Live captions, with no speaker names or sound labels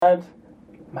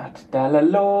Matt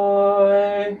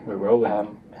Delaloye. We're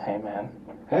rolling. Hey man.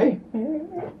 Hey.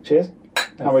 Cheers.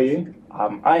 How are you?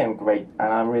 I am great,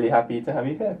 and I'm really happy to have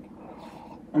you here.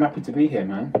 I'm happy to be here,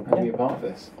 man. Happy to be a part of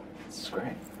this. This is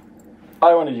great.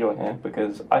 I wanted you on here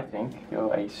because I think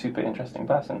you're a super interesting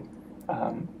person.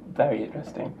 Very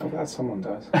interesting. I'm glad someone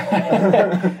does.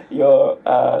 Your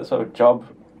sort of job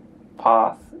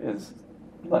path is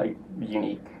like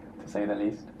unique, to say the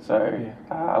least. So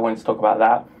I wanted to talk about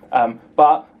that.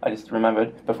 But I just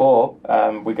remembered before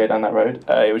we go down that road,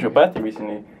 it was your birthday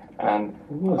recently, and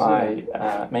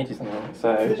I made you something.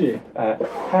 So Did you?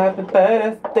 Happy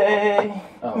birthday,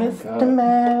 Oh, Mr. God.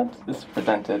 Matt. This is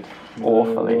presented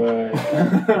awfully. Oh,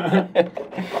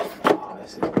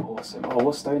 this is awesome. Oh,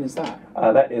 what stone is that?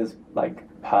 That is like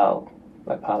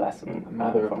pearlescent.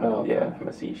 Mother of pearl. From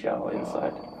a seashell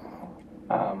inside.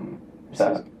 This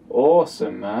So is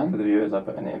awesome, for man. the viewers, I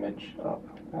put an image up,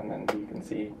 and then you can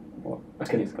see what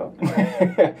he's got.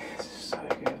 This is so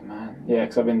good, man. Yeah,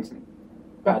 because I've been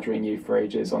badgering you for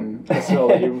ages on the song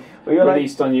that you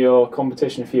released on your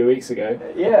competition a few weeks ago.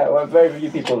 Yeah, well, very few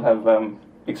people have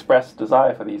expressed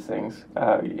desire for these things.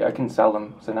 I can sell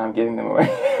them, so now I'm giving them away.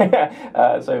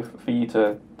 So for you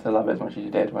to love it as much as you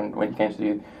did when you came to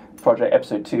do Project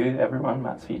Episode 2, everyone,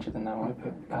 Matt's featured in that one.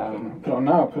 Put it on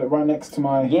now. Put it right next to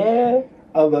my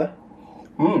other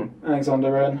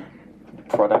Alexander Wren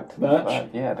product.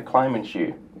 merch. The climbing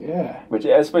shoe. Yeah. Which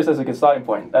I suppose that's a good starting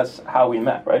point. That's how we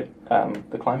met, right?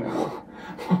 The climbing wall.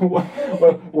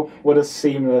 what a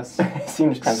seamless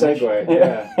Seamless transition.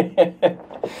 segue.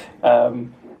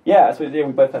 Yeah. I suppose we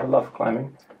both had a love for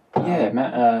climbing. Yeah,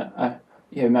 Matt.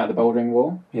 We met at the bouldering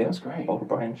wall. Yeah, That's great. Boulder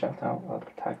Brian, shout out. I'll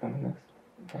tag them in this.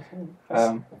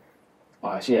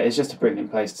 It's just a brilliant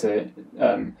place to.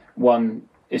 One,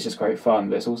 it's just great fun,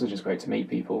 but it's also just great to meet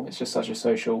people. It's just such a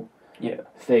social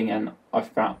thing, and I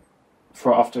found,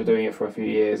 after doing it for a few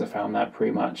years, I found that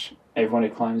pretty much everyone who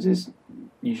climbs is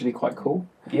usually quite cool.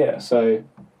 Yeah. So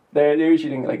they're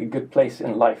usually in like a good place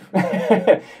in life. or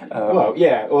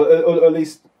at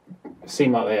least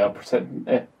seem like they are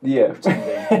pretending. Yeah.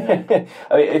 Pretending.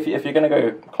 I mean, if you're gonna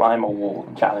go climb a wall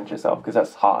and challenge yourself, because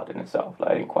that's hard in itself. Like,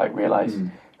 I didn't quite realize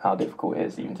how difficult it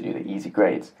is even to do the easy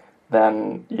grades.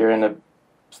 Then you're in a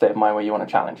state of mind where you want to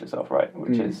challenge yourself, right?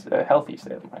 Which is a healthy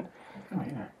state of mind. Oh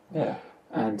yeah. Yeah.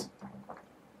 And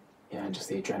just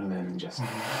the adrenaline,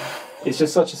 it's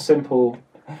just such a simple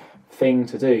thing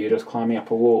to do. You're just climbing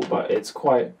up a wall, but it's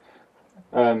quite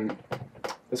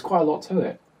there's quite a lot to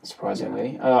it,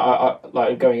 surprisingly. I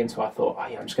like going into it, I thought,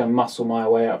 I'm just going to muscle my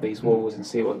way up these walls and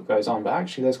see what goes on, but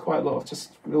actually there's quite a lot of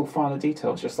just little finer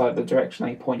details, just like the direction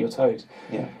that you point your toes.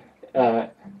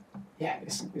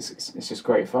 It's just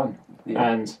great fun.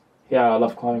 And I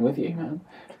love climbing with you, man.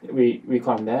 We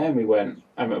climbed there and we went,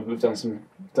 and we've done some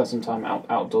time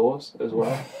outdoors as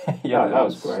well. That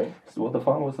was great. What's the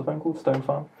farm called? Stone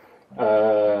Farm?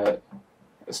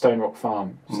 Stone Rock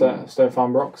Farm. Stone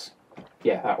Farm Rocks?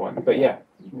 Yeah, that one. But yeah,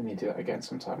 we need to do that again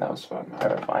sometime. That was fun, man.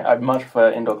 Terrifying. I'd much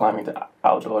prefer indoor climbing to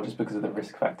outdoor just because of the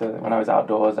risk factor. When I was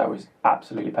outdoors, I was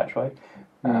absolutely petrified.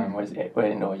 Whereas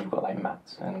indoor, you've got like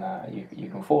mats and you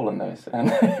can fall on those.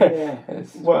 And how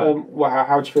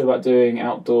do you feel about doing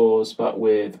outdoors but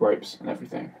with ropes and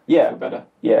everything? Yeah, better.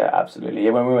 Yeah, absolutely. Yeah,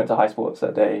 when we went to High Sports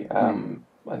that day,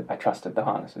 I trusted the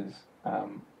harnesses.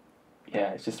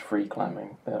 It's just free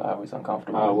climbing that I was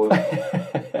uncomfortable. Oh well,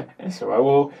 it's alright.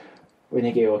 Well, we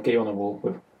need to get you on the wall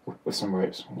with some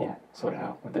ropes. We'll sort it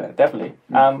out. Definitely.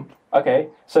 Okay,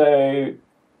 so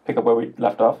pick up where we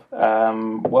left off.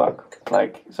 Work.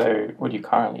 So what do you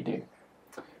currently do?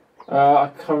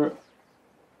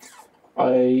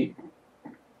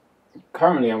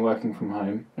 Currently I'm working from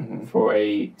home for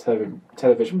a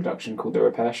television production called The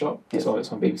Repair Shop. Yes. So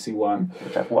it's on BBC One.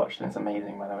 Which I've watched, and it's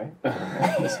amazing, by the way.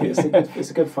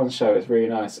 It's a good fun show. It's really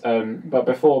nice. But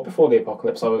before the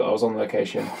apocalypse, I was on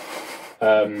location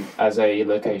as a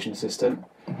location assistant,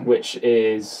 which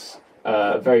is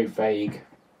a very vague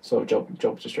sort of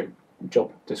job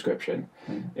description.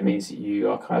 It means you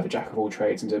are kind of a jack of all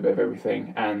trades and do a bit of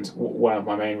everything. And one of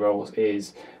my main roles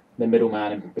is the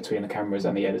middleman in between the cameras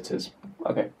and the editors.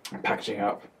 Okay. Packaging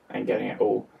up and getting it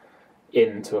all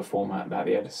into a format that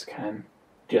the editors can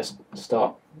just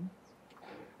start.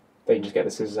 They can just get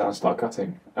the scissors out and start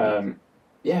cutting. And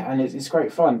it's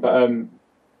great fun. But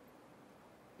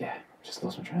just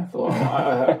lost my train of thought.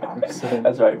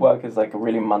 That's right. Work is like a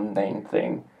really mundane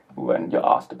thing. When you're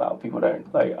asked about, people don't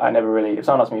I never really. If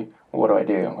someone asks me, what do I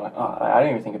do? I'm like, I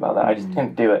don't even think about that. I just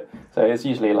can't do it. So it's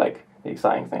usually like the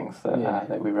exciting things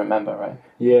that we remember, right?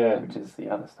 Yeah. Which is the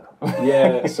other stuff.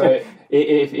 Yeah. So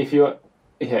if you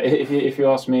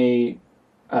ask me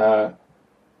If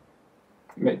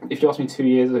you asked me 2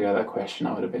 years ago that question,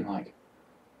 I would have been like,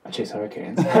 I chase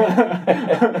hurricanes. yeah,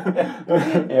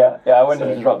 I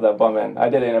wanted to drop that bomb in. I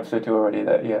did it in episode 2 already.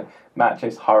 That Matt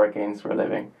chased hurricanes for a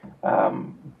living,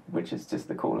 which is just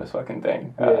the coolest fucking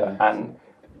thing. And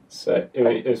so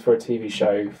it was for a TV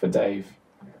show for Dave,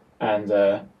 and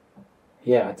I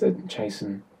did chase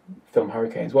and film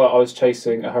hurricanes. Well, I was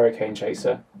chasing a hurricane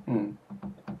chaser.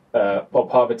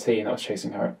 Part of a team that was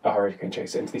chasing a hurricane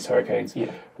chaser into these hurricanes,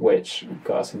 which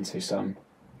got us into some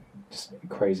just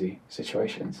crazy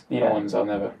situations. Ones I'll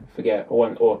never forget,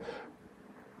 or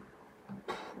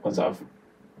ones that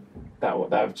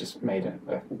have just made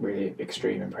a really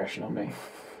extreme impression on me.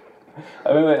 I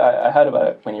remember I heard about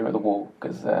it when you were at the wall,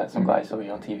 because some guys saw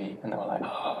you on TV and they were like,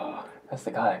 "Oh, that's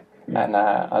the guy." And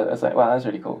I was like, "Wow, that's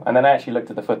really cool." And then I actually looked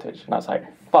at the footage and I was like,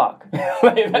 "Fuck,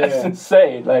 like, that's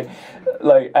insane!" Like,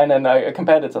 and then I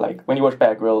compared it to like when you watch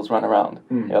Bear Grylls run around.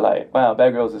 You're like, "Wow,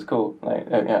 Bear Grylls is cool." Like,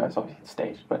 it's obviously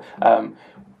staged, but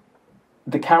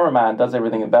the cameraman does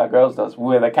everything that Bear Grylls does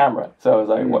with a camera. So I was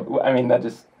like, what, I mean, that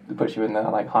just puts you in the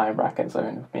like higher bracket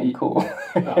zone of being cool.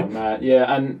 Oh man,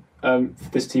 yeah, and for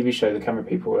this TV show, the camera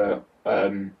people were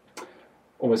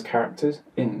almost characters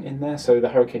in there. So the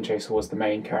hurricane chaser was the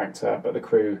main character, but the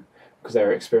crew, because they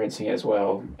were experiencing it as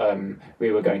well, we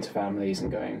were going to families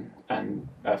and going and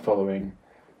following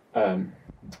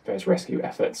various rescue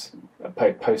efforts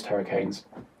post hurricanes.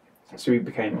 So we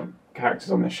became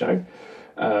characters on this show.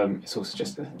 It's also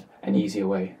just an easier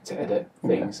way to edit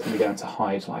things, and we don't have to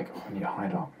hide we need to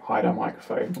hide our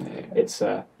microphone. It's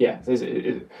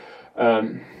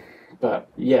but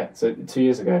yeah. So 2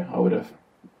 years ago, I would have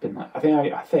been like,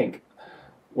 I think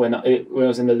when I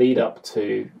was in the lead up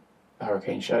to the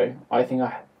hurricane show,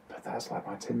 but that's like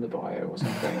my Tinder bio or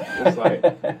something. It was like,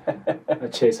 I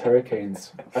chase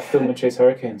hurricanes. I film and chase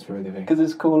hurricanes for a living. Because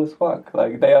it's cool as fuck.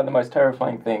 Like, they are the most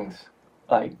terrifying things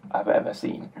like I've ever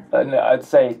seen. I'd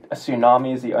say a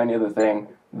tsunami is the only other thing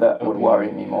that would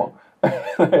worry me more.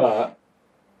 But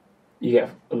you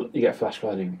get flash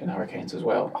flooding in hurricanes as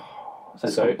well.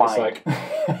 So it's like,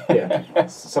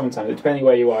 sometimes, depending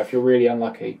where you are, if you're really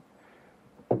unlucky,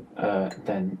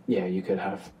 then you could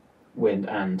have wind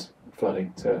and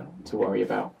flooding to worry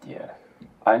about. Yeah.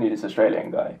 I knew this Australian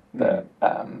guy that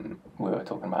we were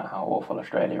talking about how awful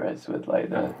Australia is with like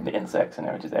the insects and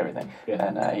everything. Yeah.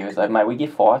 And he was like, "Mate, we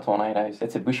get fire tornadoes.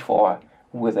 It's a bushfire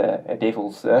with a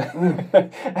devil's."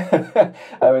 I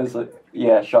was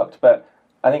shocked, but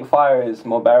I think fire is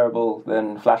more bearable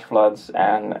than flash floods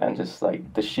and just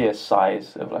like the sheer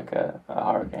size of like a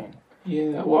hurricane.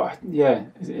 Yeah, well, yeah,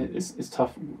 it's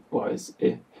tough. Well,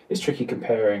 it's tricky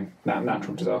comparing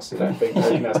natural disasters. I don't think. I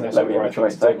think that's necessarily the right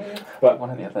choice. But one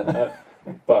or the other.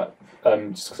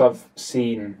 Just because I've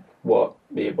seen what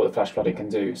the flash flooding can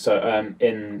do. So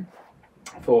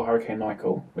for Hurricane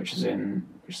Michael, which is in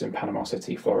Panama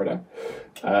City, Florida,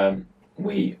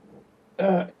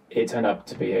 it turned up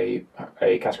to be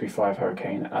a Category 5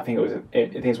 hurricane. I think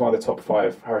it's one of the top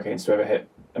 5 hurricanes to ever hit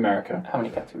America. How many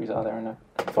categories are there in there?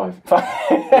 5.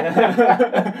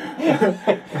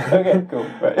 Okay, cool.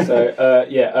 Right. So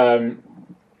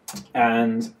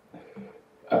and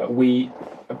we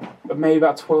maybe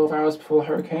about 12 hours before the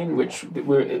hurricane, it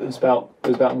was about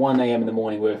 1 a.m. in the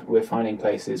morning. We're finding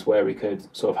places where we could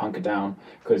sort of hunker down,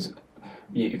 because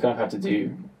you kind of have to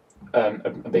do a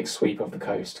big sweep of the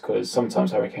coast, because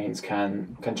sometimes hurricanes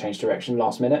can change direction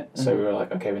last minute. So we were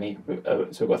like, okay,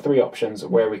 so we've got 3 options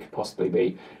of where we could possibly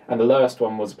be, and the lowest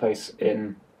one was a place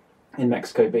in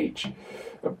Mexico Beach,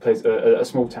 a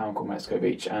small town called Mexico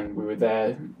Beach, and we were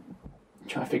there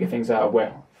trying to figure things out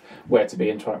where to be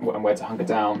and where to hunker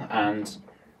down, and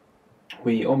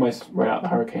we almost ran out of the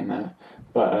hurricane there,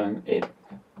 but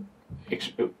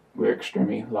we're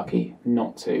extremely lucky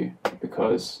not to,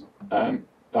 because the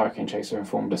hurricane chaser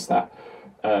informed us that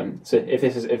so if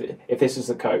this is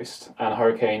the coast and a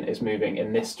hurricane is moving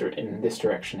in this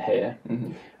direction here,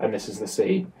 and this is the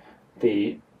sea,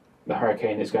 the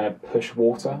hurricane is going to push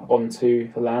water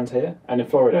onto the land here, and in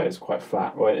Florida it's quite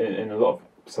flat. Well, in a lot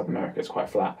of South America it's quite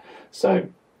flat. So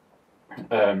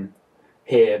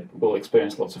here we'll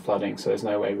experience lots of flooding. So there's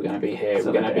no way we're going to be here. So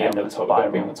we're going to be on the top. We're going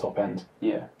to be on the top end.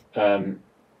 Yeah.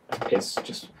 It's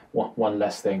just one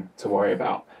less thing to worry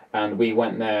about. And we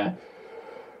went there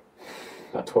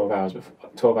about 12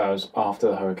 hours after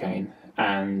the hurricane,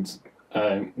 and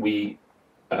we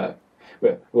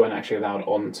weren't actually allowed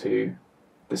onto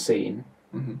the scene,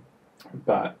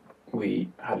 but we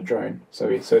had a drone. So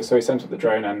we sent up the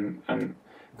drone and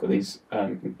got these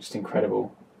just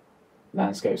incredible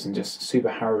landscapes, and just super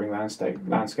harrowing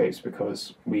landscapes,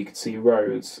 because we could see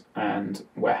roads and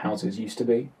where houses used to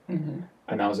be,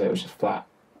 and that was it. It was just flat,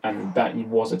 and that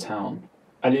was a town,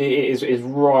 and it is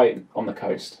right on the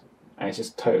coast, and it's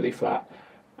just totally flat,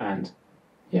 and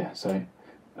yeah. So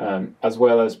as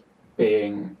well as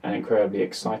being an incredibly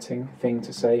exciting thing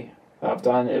to say that I've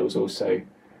done, it was also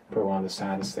probably one of the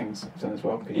saddest things I've done as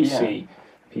well, because you see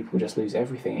people just lose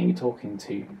everything, and you're talking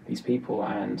to these people,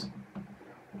 and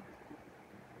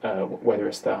whether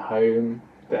it's their home,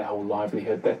 their whole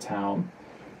livelihood, their town,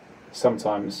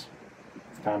 sometimes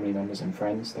family members and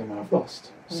friends they might have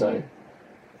lost. So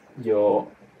you're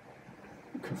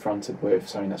confronted with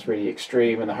something that's really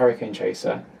extreme. And the hurricane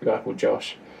chaser, a guy called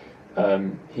Josh,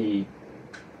 he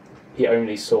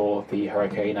only saw the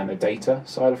hurricane and the data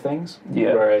side of things,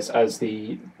 whereas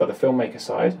the filmmaker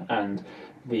side and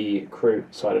the crew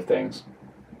side of things,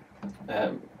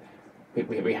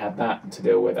 we had that to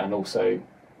deal with, and also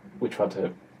we tried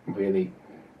to really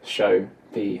show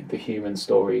the human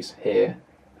stories here,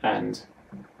 and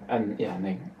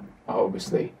they are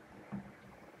obviously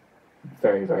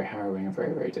very, very harrowing and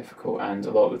very, very difficult. And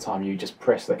a lot of the time you just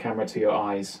press the camera to your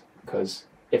eyes, because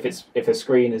if a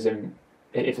screen is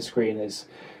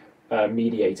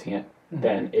mediating it,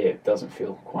 then it doesn't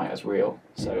feel quite as real.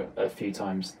 So a few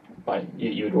times, like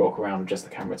you would walk around with just the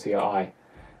camera to your eye,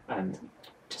 and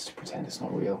just to pretend it's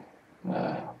not real.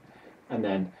 And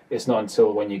then it's not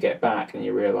until when you get back and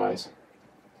you realise,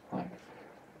 like,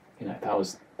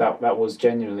 that was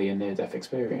genuinely a near-death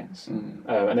experience. And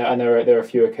there are a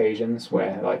few occasions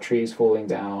where, like, trees falling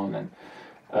down, and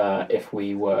if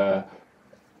we were,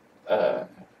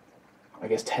 I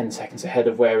guess, 10 seconds ahead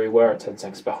of where we were, or 10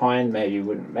 seconds behind, maybe we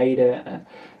wouldn't have made it. And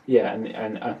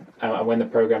when the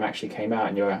program actually came out,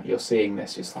 and you're seeing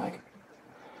this, it's like,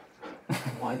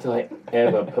 why did I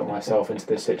ever put myself into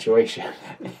this situation?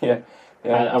 For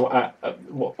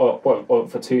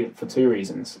two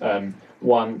reasons.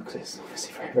 One, because it's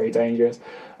obviously very, very dangerous,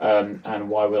 and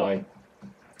why would I,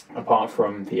 apart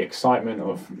from the excitement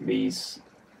of the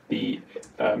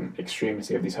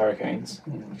extremity of these hurricanes.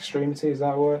 Extremity, is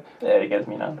that a word? Yeah, it gets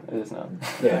me now. It is now.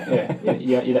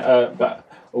 But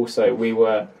also we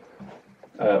were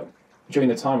during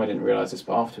the time I didn't realise this,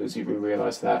 but afterwards we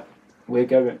realised that we're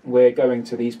going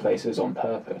to these places on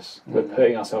purpose. We're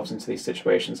putting ourselves into these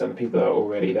situations, and the people that are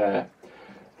already there,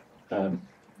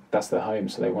 that's their home,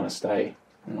 so they want to stay.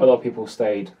 A lot of people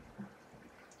stayed.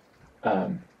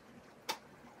 They're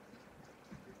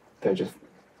just,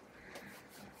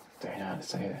 don't know how to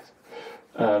say this.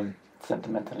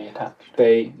 Sentimentally attached.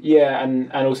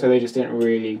 And also they just didn't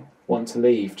really want to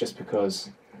leave just because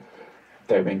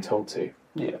they were being told to.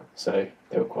 Yeah. So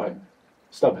they were quite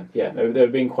stubborn. Yeah, they were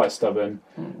being quite stubborn,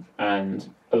 and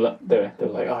they were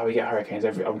like, "Oh, we get hurricanes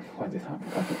every." I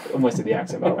almost did the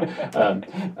accent, by the way.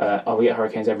 We get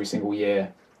hurricanes every single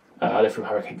year. I lived through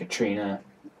Hurricane Katrina.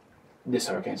 This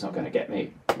hurricane's not going to get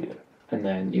me. Yeah. And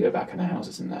then you go back and the house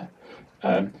isn't there.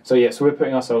 So we're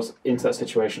putting ourselves into that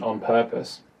situation on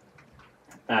purpose,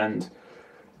 and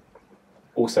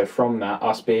also from that,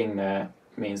 us being there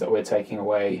means that we're taking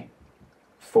away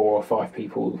 4 or 5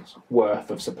 people's worth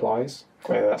of supplies,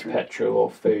 whether that's petrol or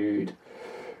food.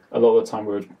 A lot of the time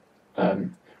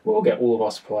we'll get all of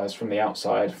our supplies from the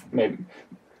outside, maybe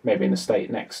in the state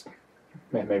next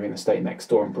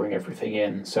door, and bring everything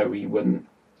in, so we wouldn't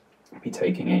be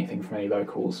taking anything from any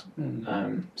locals.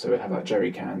 So we'd have like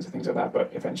jerry cans and things like that,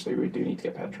 but eventually we do need to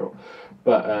get petrol.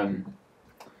 But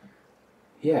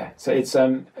so it's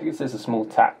I guess there's a small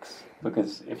tax,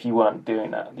 because if you weren't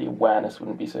doing that, the awareness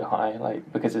wouldn't be so high.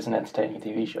 Like, because it's an entertaining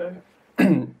TV show,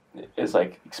 it's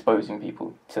like exposing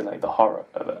people to like the horror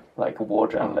of it. Like, a war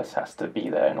journalist has to be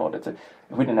there in order to.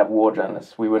 If we didn't have war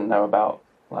journalists, we wouldn't know about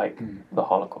the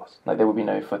Holocaust. Like, there would be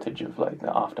no footage of like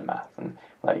the aftermath, and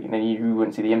like you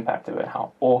wouldn't see the impact of it,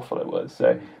 how awful it was.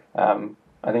 So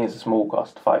I think it's a small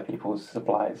cost, 5 people's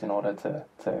supplies, in order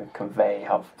to convey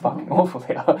how fucking awful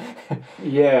they are.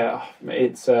 Yeah,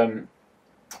 it's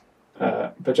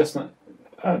but just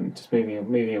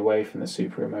moving away from the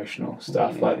super emotional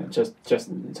stuff, like just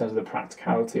in terms of the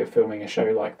practicality of filming a show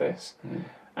like this,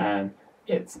 and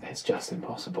it's just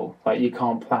impossible. Like, you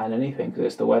can't plan anything because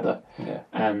it's the weather,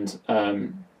 and a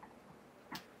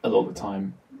lot of the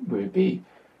time we would be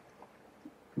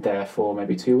there for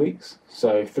maybe 2 weeks,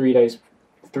 so 3 to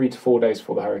 4 days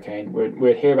before the hurricane.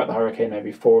 We'd hear about the hurricane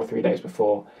maybe 4 or 3 days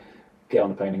before, get on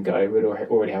the plane and go. We'd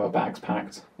already have our bags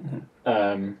packed.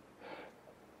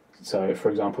 So, for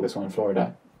example, this one in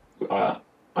Florida,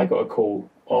 I got a call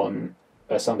on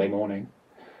a Sunday morning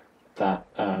that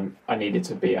I needed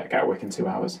to be at Gatwick in 2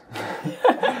 hours.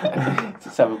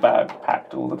 Just have a bag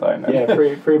packed all the time. Then. Yeah,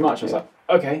 pretty much. I was like,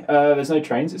 okay, there's no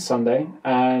trains. It's Sunday,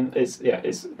 and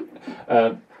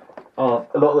a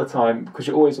lot of the time, because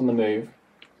you're always on the move,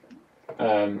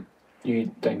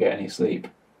 you don't get any sleep,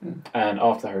 and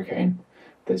after the hurricane,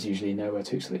 there's usually nowhere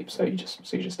to sleep, so you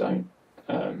just don't.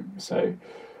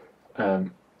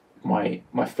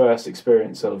 My first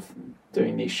experience of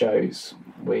doing these shows,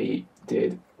 we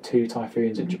did 2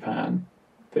 typhoons in Japan,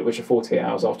 which are 48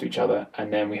 hours after each other,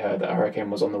 and then we heard that a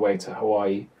hurricane was on the way to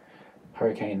Hawaii.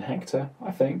 Hurricane Hector,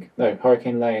 I think. No,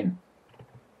 Hurricane Lane.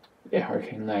 Yeah,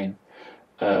 Hurricane Lane.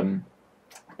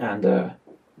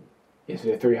 Yes,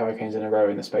 we had 3 hurricanes in a row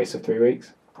in the space of 3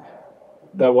 weeks.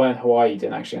 That one in Hawaii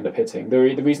didn't actually end up hitting. The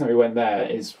reason that we went there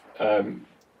is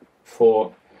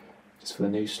for the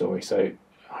news story. So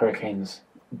hurricanes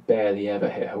barely ever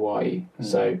hit Hawaii.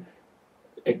 So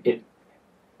it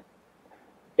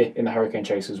in the Hurricane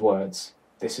Chaser's words,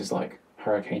 this is like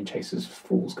Hurricane Chaser's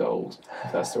fool's gold.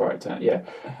 If that's the right term. Yeah.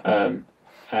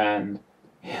 And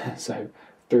yeah, so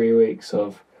 3 weeks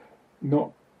of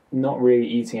not really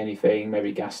eating anything,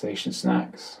 maybe gas station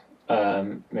snacks,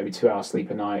 maybe 2 hours sleep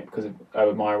a night, because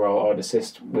with my role I would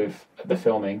assist with the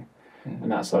filming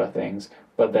and that sort of things.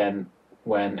 But then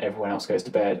when everyone else goes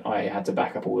to bed, I had to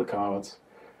back up all the cards,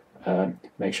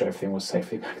 make sure everything was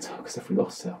safely backed up, because if we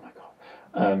lost it, oh my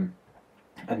god.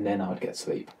 And then I would get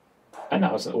sleep. And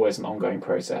that was always an ongoing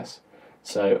process.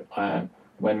 So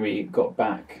when we got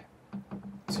back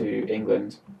to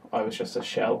England, I was just a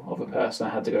shell of a person. I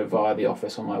had to go via the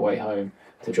office on my way home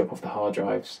to drop off the hard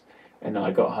drives. And then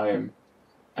I got home,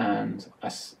 and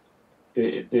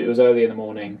it was early in the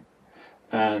morning,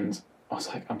 and I was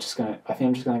like, I think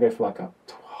I'm just gonna go for like a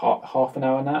half an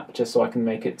hour nap, just so I can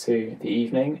make it to the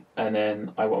evening. And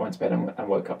then I went to bed and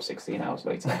woke up 16 hours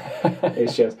later.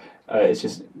 It's just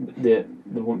the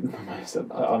most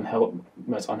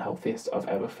unhealthiest I've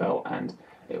ever felt, and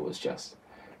it was just.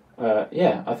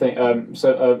 I think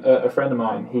a friend of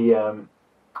mine, he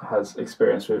has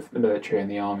experience with the military and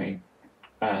the army,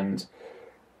 and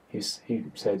he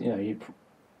said,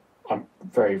 I'm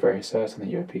very, very certain that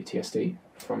you have PTSD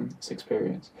from this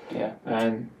experience. Yeah.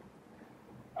 And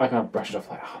I kind of brushed it off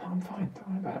like, oh, no, I'm fine, don't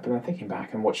worry about it. But then thinking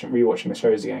back and rewatching the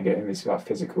shows again, getting these like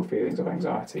physical feelings of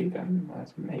anxiety, then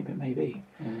maybe.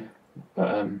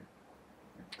 But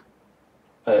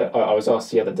I was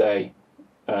asked the other day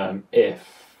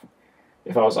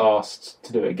if I was asked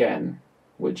to do it again,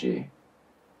 would you?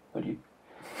 Would you?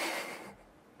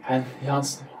 And the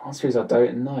answer is I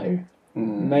don't know.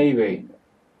 Maybe.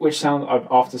 Which sounds,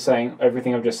 after saying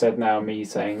everything I've just said now, me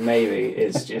saying maybe,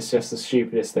 it's just the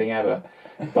stupidest thing ever.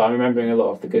 But I'm remembering a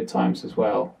lot of the good times as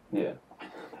well. Yeah.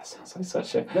 That sounds like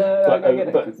such a... No, I get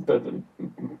it.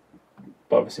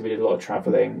 But obviously we did a lot of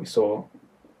travelling. We saw,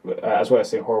 as well as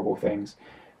seeing horrible things,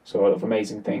 saw a lot of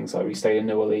amazing things. Like we stayed in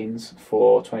New Orleans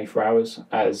for 24 hours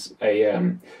as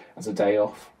a day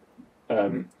off.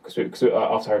 Because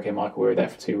after Hurricane Michael, we were there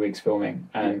for 2 weeks filming,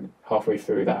 and halfway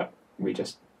through that, we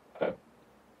just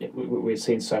we'd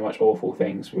seen so much awful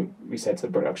things. We said to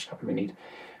the production company,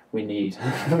 we need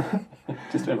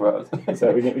just 24 hours.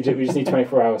 So we just need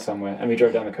 24 hours somewhere, and we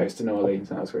drove down the coast to New Orleans,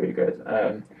 and that was really good.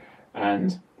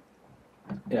 And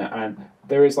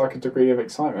there is like a degree of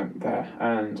excitement there,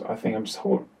 and I think I'm just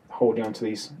holding on to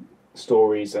these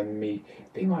stories and me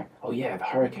being like, oh yeah, the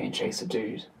Hurricane Chaser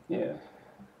dude. Yeah.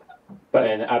 But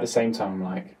then at the same time, I'm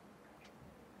like,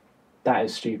 that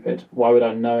is stupid. Why would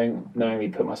I knowingly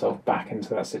put myself back into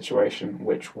that situation,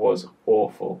 which was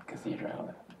awful?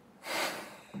 Cathedral.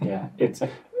 Yeah, it's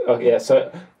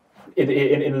So, in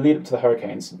the lead up to the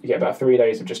hurricanes, you get about 3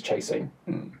 days of just chasing,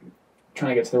 trying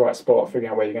to get to the right spot, figuring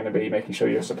out where you're going to be, making sure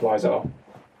your supplies are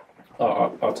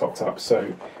topped up.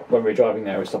 So when we're driving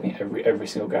there, we're stopping at every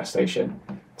single gas station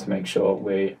to make sure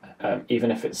we,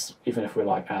 even if we're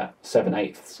like at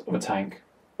 7/8 of a tank,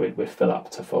 we'd fill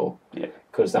up to full. Yeah.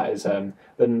 Because that is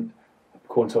then,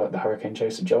 according to the Hurricane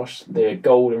Chaser Josh, the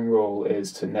golden rule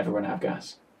is to never run out of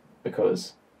gas,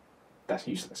 because that's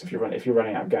useless. If you're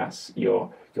running out of gas,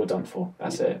 you're done for.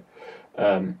 That's it.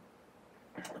 And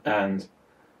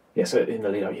yeah, so in the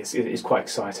lead up, it's quite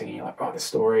exciting. And you're like, oh, the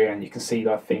story, and you can see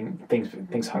that things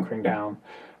hunkering down,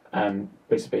 and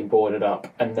places being boarded up,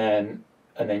 and then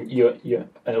you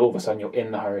and all of a sudden you're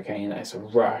in the hurricane. It's a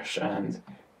rush, and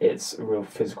it's a real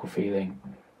physical feeling.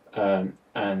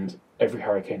 And every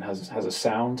hurricane has a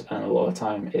sound, and a lot of the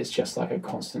time it's just like a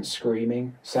constant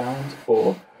screaming sound.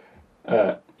 Or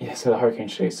so the Hurricane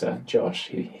Chaser Josh,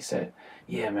 he said,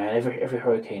 yeah man, every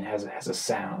hurricane has a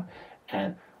sound,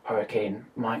 and Hurricane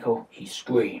Michael, he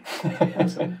screamed.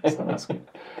 so that's good.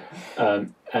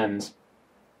 And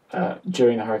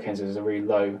during the hurricanes, there's a really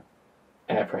low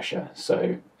air pressure,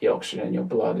 so the oxygen in your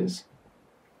blood is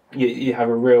you have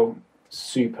a real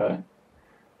super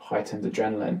heightened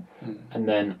adrenaline, and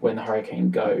then when the hurricane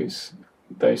goes,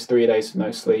 those 3 days of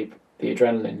no sleep, the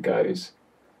adrenaline goes,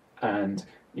 and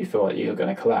you feel like you're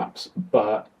going to collapse.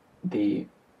 But the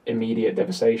immediate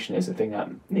devastation is the thing that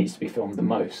needs to be filmed the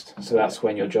most. So that's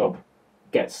when your job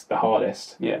gets the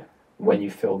hardest. Yeah. When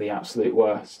you feel the absolute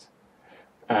worst,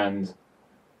 and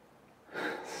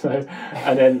so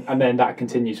and then that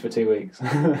continues for 2 weeks.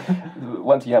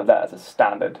 Once you have that as a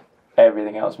standard,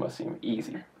 everything else must seem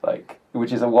easy. Like,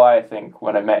 which is why I think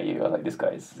when I met you, I was like, this guy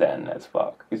is zen as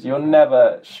fuck, because you're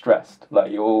never stressed.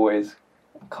 Like, you're always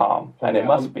calm, and it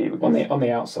must be on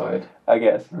the outside, I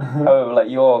guess. However, like,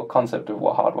 your concept of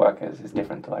what hard work is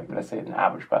different to, like, let's say an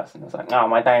average person. It's like, no,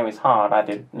 my day was hard. I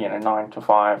did 9 to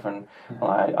 5, and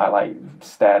I like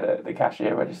stared at the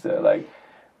cashier register. Like,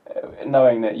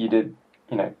 knowing that you did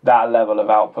that level of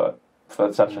output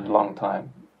for such a long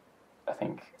time, I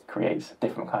think creates a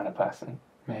different kind of person.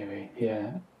 Maybe,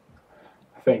 yeah.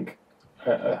 I think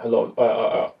a lot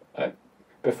of,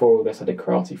 before all this, I did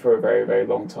karate for a very, very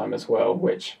long time as well,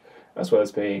 which, as well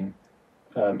as being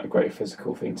a great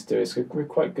physical thing to do, it's a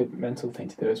quite good mental thing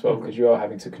to do as well, because you are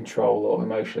having to control a lot of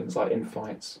emotions, like in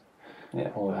fights,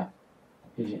 all that.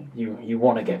 You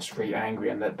want to get street angry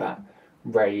and let that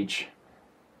rage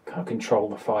kind of control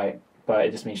the fight, but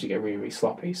it just means you get really, really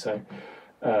sloppy. So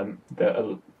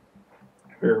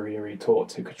we're really taught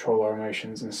to control our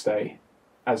emotions and stay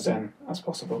as zen as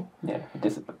possible. Yeah,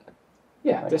 disciplined.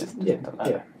 Yeah,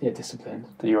 disciplined.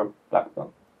 So you're a black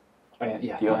belt? I am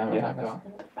a black belt.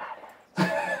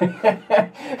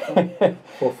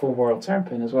 For full world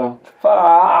champion as well.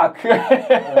 Fuck! When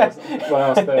I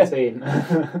was 13.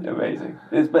 Amazing.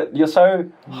 But you're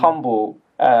so humble,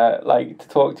 like, to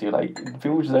talk to you. Like,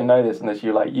 people just don't know this unless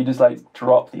you just like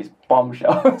drop these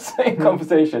bombshells in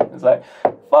conversation. It's like,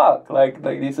 fuck, like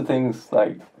these are things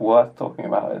like worth talking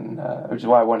about, and which is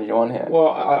why I wanted you on here. Well,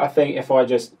 I think if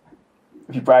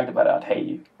if you bragged about it, I'd hate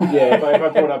you. Yeah, if I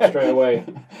brought it up straight away.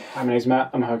 Hi, my name's Matt.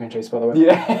 I'm a Hurricane Chaser, by the way.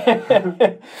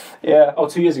 Yeah. Yeah. Oh,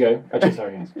 2 years ago. I chased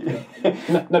hurricanes.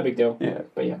 No big deal. Yeah.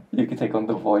 But yeah. You could take on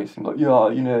the voice and be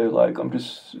like, like, I'm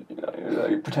just,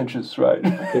 like, pretentious, right?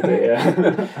 Could be, yeah.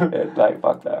 Yeah, like,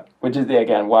 fuck that. Which is,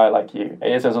 again, why I like you.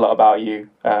 It says a lot about you.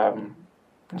 And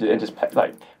just,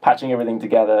 like, patching everything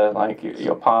together, like,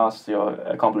 your past, your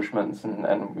accomplishments,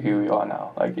 and who you are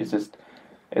now. Like,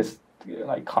 it's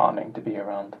like calming to be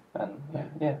around, and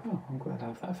yeah. Oh, I'm glad I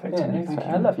have that effect on you. Thank you.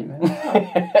 I love you, man.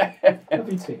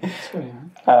 Love you too. It's great,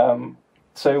 man.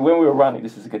 So when we were running,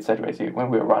 this is a good segue too.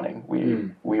 When we were running,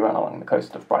 we ran along the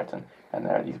coast of Brighton, and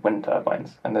there are these wind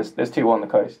turbines, and there's two on the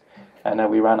coast, and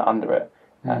then we ran under it,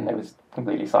 and it was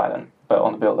completely silent. But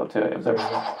on the build up to it, it was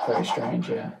very strange,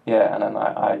 yeah. Yeah, and then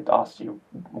I asked you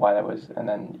why that was, and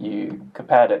then you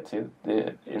compared it to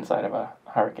the inside of a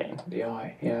hurricane. The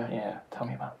eye, yeah. Yeah, tell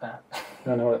me about that.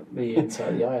 I know what the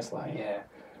inside of the eye is like. Yeah.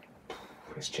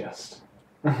 It's just...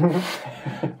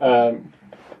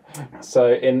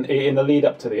 so in the lead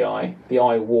up to the eye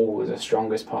wall is the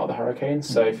strongest part of the hurricane.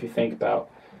 So if you think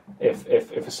about if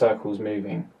a circle's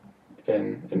moving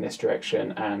in this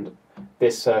direction, and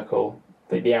this circle,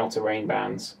 the outer rain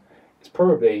bands, it's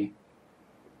probably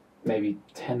maybe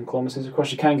 10 kilometers across.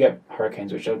 You can get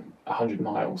hurricanes which are 100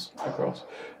 miles across.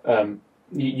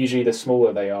 Usually the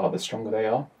smaller they are, the stronger they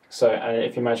are. So, and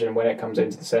if you imagine when it comes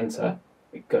into the center,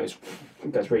 it goes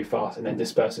really fast and then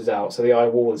disperses out. So the eye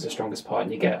wall is the strongest part,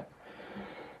 and you get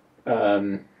I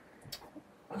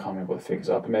can't remember what the figures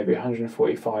are, but maybe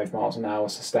 145 miles an hour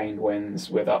sustained winds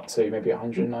with up to maybe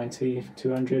 190,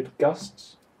 200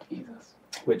 gusts. Jesus.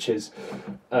 Which is,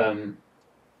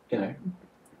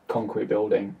 concrete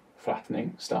building,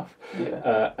 flattening stuff.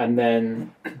 Yeah. And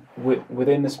then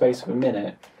within the space of a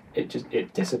minute,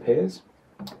 it disappears,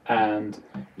 and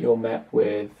you're met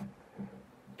with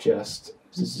just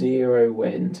zero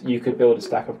wind. You could build a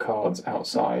stack of cards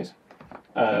outside.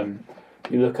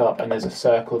 You look up and there's a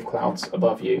circle of clouds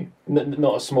above you.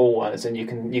 Not a small one, as in you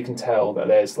can tell that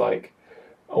there's like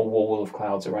a wall of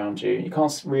clouds around you. You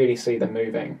can't really see them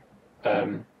moving.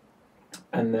 And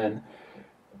then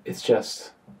it's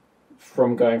just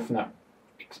from going from that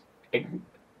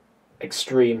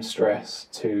extreme stress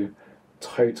to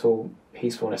total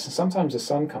peacefulness. And sometimes the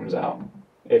sun comes out.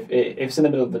 If it's in the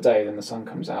middle of the day, then the sun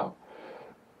comes out,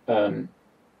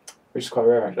 which is quite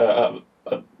rare.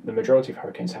 The majority of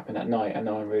hurricanes happen at night, and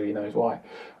no one really knows why.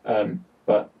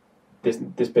 But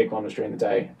this big one was during the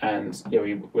day, and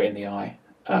we were in the eye.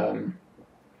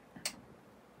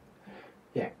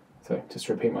 So just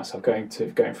to repeat myself, going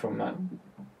from that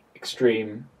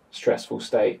extreme stressful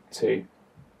state to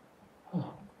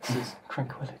This is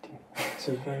Tranquility. It's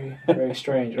a very, very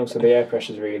strange. And also the air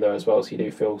pressure is really low as well, so you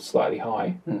do feel slightly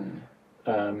high.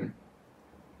 And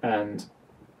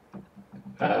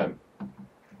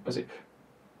was it?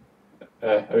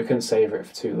 We couldn't savour it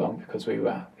for too long because we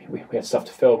had stuff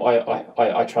to film.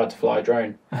 I tried to fly a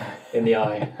drone in the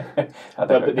eye,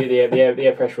 but the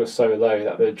air pressure was so low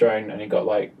that the drone only got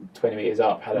like 20 meters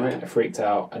up, had freaked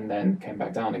out, and then came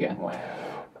back down again.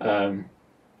 Wow.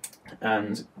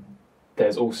 And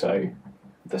there's also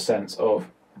the sense of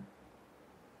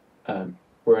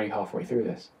we're only halfway through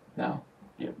this now.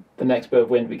 Yep. The next bit of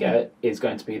wind we get is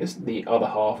going to be the other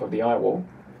half of the eye wall,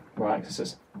 right? This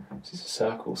is a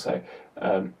circle, so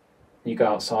you go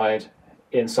outside.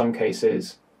 In some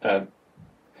cases, in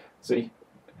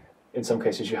some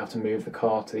cases you have to move the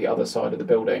car to the other side of the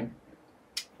building.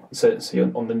 So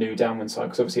you're on the new downwind side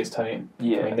because obviously it's coming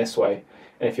this way,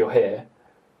 and if you're here,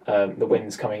 the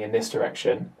wind's coming in this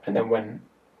direction, and then when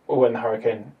the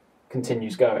hurricane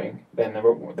continues going, then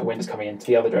the wind is coming into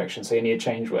the other direction. So you need to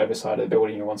change whatever side of the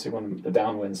building you want to on the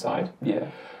downwind side. Yeah.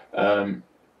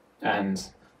 And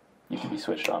you can be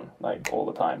switched on like all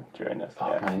the time during this.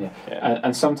 Man,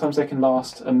 and sometimes they can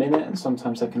last a minute, and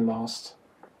sometimes they can last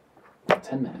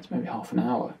 10 minutes, maybe half an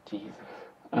hour. Jeez.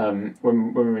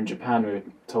 When we were in Japan, we were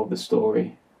told this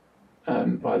story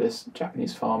by this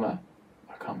Japanese farmer.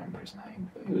 I can't remember his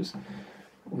name, but he was a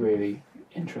really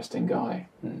interesting guy.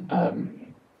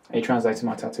 He translated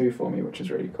my tattoo for me, which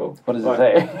is really cool. What does it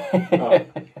say?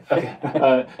 Okay.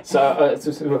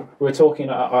 So we're talking.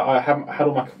 I had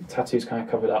all my tattoos kind of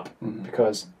covered up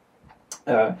because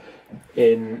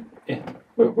we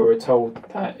were told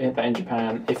that in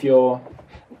Japan, if you're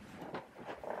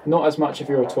not as much if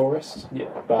you're a tourist,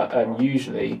 but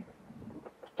usually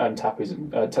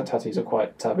tattoos are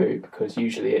quite taboo because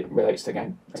usually it relates to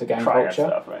gang culture.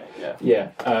 Stuff, right?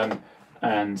 Yeah.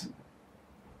 And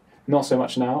not so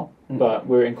much now, but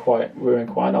we're in quite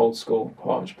an old school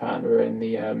part of Japan. We're in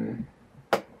the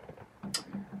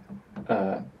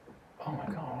oh my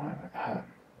god,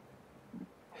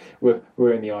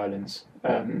 we're in the islands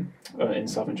in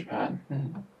southern Japan.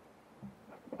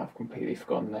 I've completely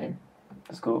forgotten the name.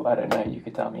 That's cool. I don't know. You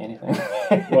could tell me anything.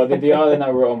 Well, the island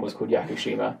that we're on was called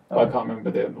Yakushima. I can't remember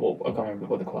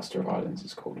what the cluster of islands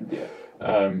is called. Yeah.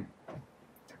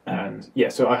 And yeah,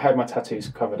 so I had my tattoos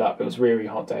covered up. It was a really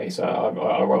hot day, so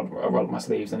I rolled my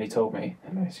sleeves, and he told me,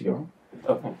 so you're on?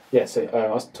 Okay. Yeah, so I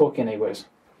was talking, and he was,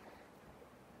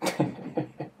 have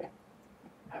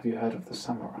you heard of the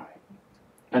samurai?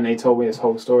 And they told me this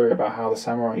whole story about how the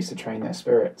samurai used to train their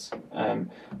spirits,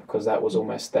 because that was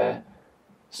almost their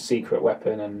secret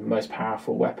weapon and most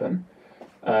powerful weapon.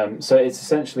 So it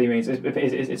essentially means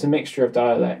it's a mixture of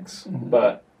dialects,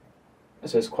 but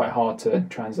so it's quite hard to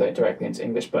translate directly into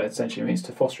English, but it essentially means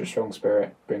to foster a strong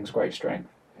spirit brings great strength.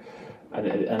 And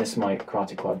this is my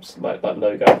karate club's like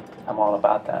logo. I'm all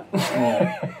about that.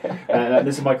 And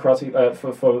this is my karate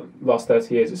for the last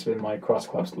 30 years. It's been my karate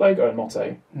club's logo and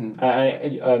motto.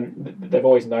 They've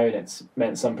always known it's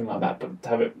meant something like that, but to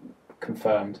have it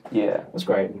confirmed, was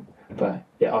great. But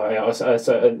yeah, so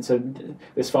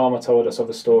this farmer told us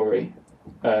of a story.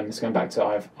 It's going back to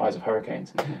Eyes of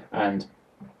Hurricanes, and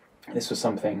this was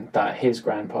something that his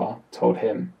grandpa told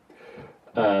him,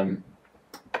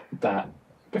 that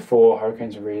before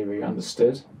hurricanes were really, really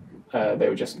understood, they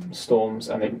were just storms,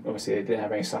 and they didn't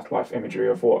have any satellite imagery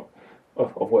of what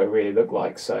it really looked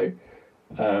like. So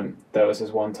there was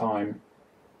this one time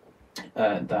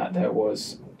that there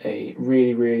was a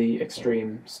really, really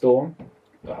extreme storm,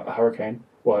 a hurricane.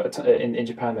 Well, in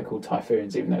Japan they're called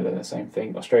typhoons, even though they're the same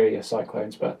thing. Australia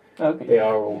cyclones, but they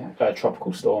are all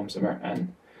tropical storms,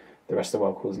 and the rest of the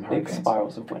world calls them hurricanes. Big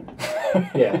spirals of wind.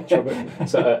 Yeah,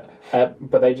 so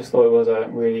but they just thought it was a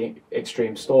really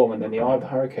extreme storm, and then the eye of the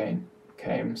hurricane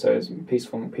came, so it was peace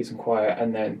and quiet.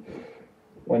 And then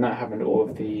when that happened, all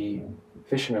of the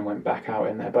fishermen went back out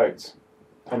in their boats,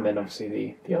 and then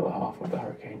obviously the other half of the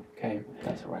hurricane came.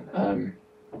 That's horrendous.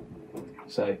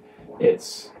 So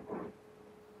it's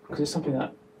because it's something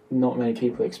that not many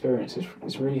people experience.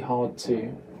 It's really hard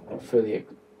to fully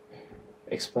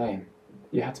explain.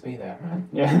 You had to be there, man.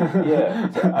 Yeah. Yeah.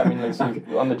 So, I mean,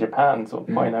 on the Japan sort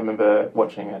of point, I remember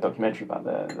watching a documentary about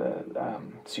the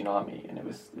tsunami, and it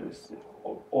was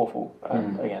awful.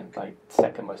 Again, like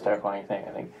second most terrifying thing,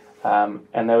 I think.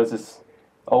 And there was this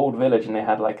old village, and they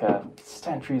had like a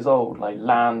centuries old like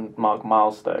landmark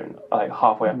milestone, like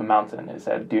halfway up a mountain. It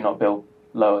said, "Do not build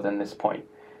lower than this point."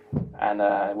 And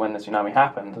when the tsunami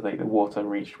happened, the water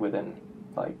reached within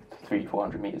like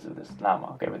 300-400 meters of this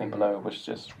landmark. Everything below was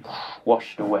just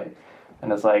washed away, and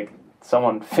it's like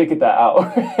someone figured that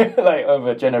out like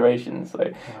over generations,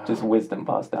 like just wisdom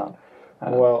passed down.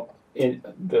 Well,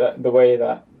 the way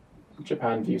that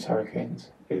Japan views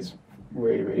hurricanes is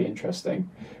really, really interesting,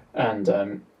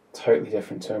 and totally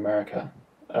different to America.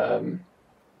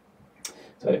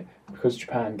 So because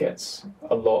Japan gets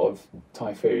a lot of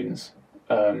typhoons,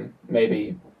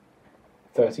 maybe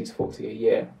 30 to 40 a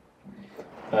year,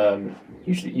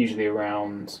 usually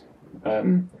around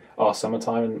our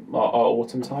summertime and our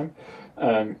autumn time,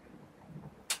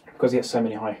 because he has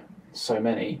so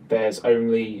many, there's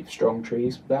only strong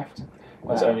trees left.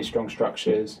 There's only strong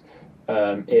structures.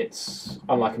 It's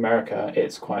unlike America.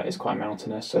 It's quite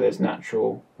mountainous, so there's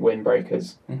natural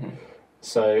windbreakers.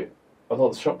 So a lot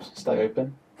of the shops stay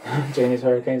open during these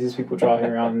hurricanes. There's people driving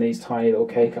around in these tiny little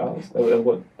K cars.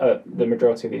 The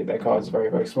majority of their cars are very,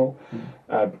 very small,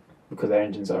 because their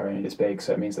engines are only this big,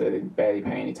 so it means that they barely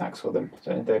pay any tax for them.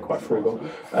 So they're quite frugal.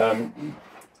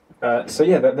 So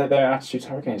yeah, their attitude to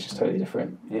hurricanes is just totally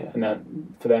different. Yeah. And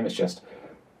then for them, it's just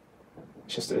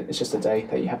a day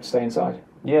that you have to stay inside.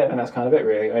 Yeah. And that's kind of it,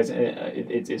 really.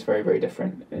 It's very, very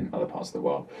different in other parts of the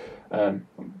world.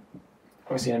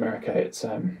 Obviously, in America,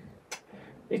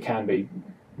 it can be,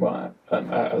 well,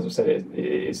 as I said, it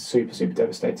is super, super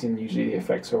devastating. Usually, the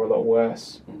effects are a lot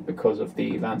worse because of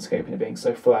the landscape and it being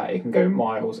so flat. It can go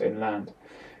miles inland.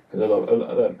 Because a lot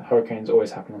of hurricanes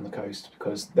always happen on the coast,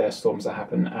 because they're storms that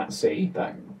happen at sea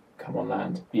that come on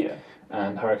land. Yeah.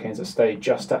 And hurricanes that stay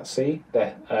just at sea,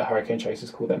 their hurricane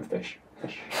chasers call them fish.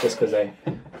 Just because they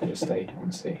just stay on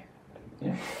the sea.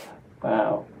 Yeah.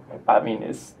 Wow. I mean,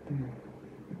 it's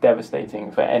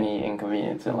devastating for any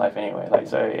inconvenience in life anyway. Like,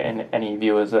 so any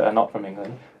viewers that are not from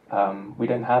England, we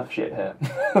don't have shit here.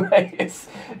 Like,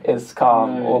 it's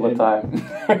calm all the time.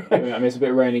 I mean, it's a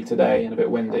bit rainy today and a bit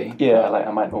windy. Yeah, like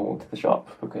I might not walk to the shop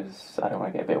because I don't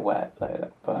want to get a bit wet. Like,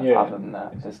 but other than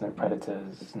that, there's no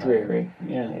predators. It's dreary.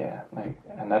 Yeah. Yeah. Like,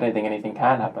 and I don't think anything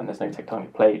can happen. There's no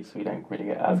tectonic plates. So we don't really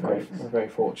get earthquakes. We're very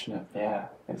fortunate. Yeah,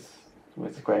 it's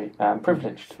great.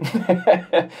 Privileged.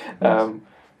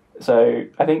 So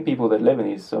I think people that live in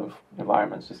these sort of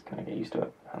environments just kind of get used to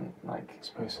it, and like I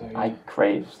suppose so. Yeah. I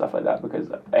crave stuff like that, because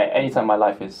anytime my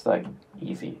life is like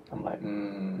easy, I'm like,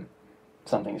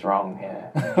 something's wrong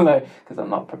here, like, because I'm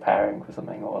not preparing for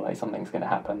something, or like something's going to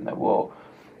happen that will,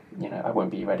 I won't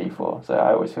be ready for. So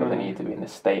I always feel the need to be in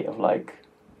this state of like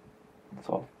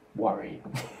sort of worry,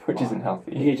 which isn't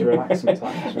healthy. You need to relax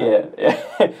sometimes. Right?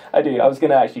 Yeah, I do. I was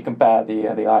going to actually compare the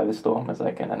eye of the storm as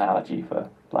like an analogy for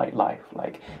like life,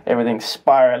 like everything's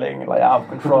spiraling like out of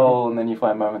control, and then you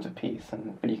find moments of peace,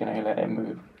 but you can only let it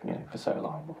move, for so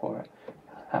long before it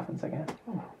happens again.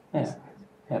 Yeah,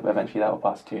 but eventually that will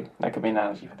pass too. That could be an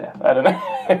analogy for death. I don't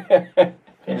know.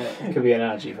 It could be an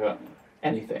analogy for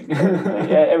anything.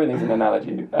 Yeah, everything's an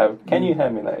analogy. Can you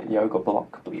hand me that yoga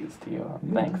block, please?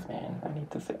 Thanks, man. I need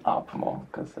to sit up more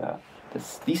because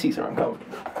these seats are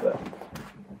uncomfortable.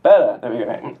 Better. There we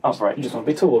go. Upright. You just want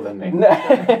to be taller than me.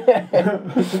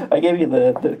 I gave you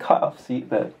the cut-off seat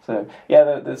there. So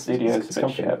yeah, the studio is a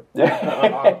bit shit.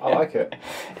 I like it.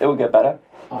 It will get better.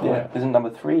 Yeah. This is number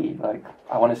 3. Like,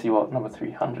 I want to see what number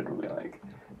 300 will be like.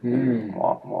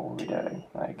 What will we be doing?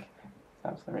 Like,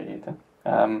 that's the radiator.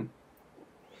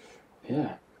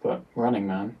 Yeah, but running,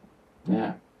 man.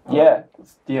 Yeah. Yeah,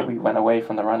 we went away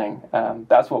from the running.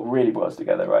 That's what really brought us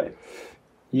together, right?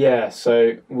 Yeah,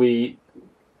 so we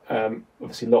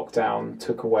obviously lockdown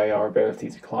took away our ability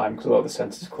to climb because a lot of the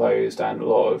centres closed, and a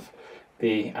lot of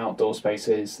the outdoor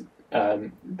spaces,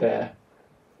 they're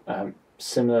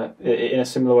similar in a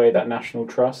similar way that National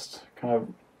Trust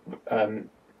kind of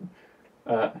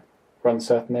runs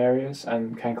certain areas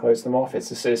and can close them off.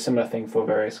 It's a similar thing for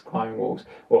various climbing walls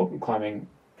or climbing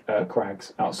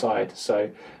crags outside. So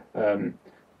that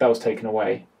was taken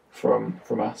away from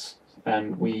us,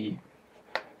 and we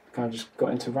kind of just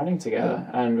got into running together,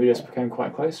 and we just became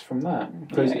quite close from that.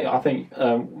 Because I think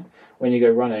when you go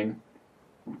running,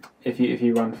 if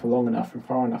you run for long enough and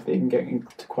far enough, that you can get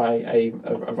into quite a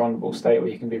vulnerable state where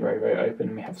you can be very, very open.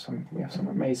 And we have some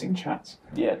amazing chats.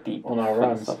 Yeah, deep on our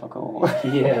runs.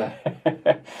 Yeah,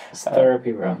 it's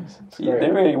therapy runs. Yeah,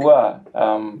 they really were.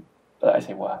 I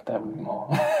say were, there were more.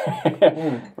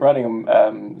 Running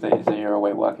them, so you're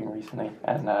away working recently,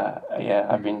 and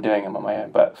I've been doing them on my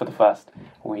own. But for the first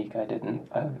week, I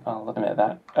didn't. I'll admit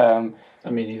that. I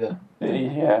mean, neither.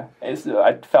 Yeah,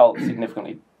 I felt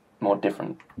significantly more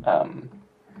different.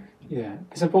 Yeah,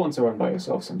 it's important to run by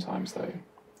yourself sometimes, though.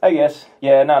 I guess.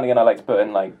 Yeah, now and again I like to put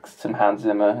in like some Hans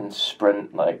Zimmer and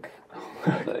sprint, like,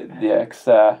 yeah, because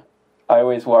I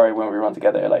always worry when we run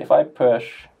together, like if I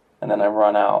push and then I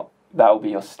run out, that will be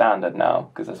your standard now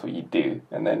because that's what you do,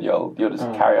 and then you'll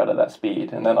just carry on at that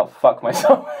speed, and then I'll fuck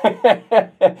myself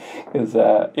because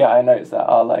I noticed that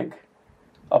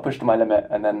I'll push to my limit,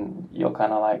 and then you'll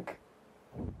kind of like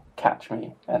catch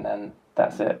me, and then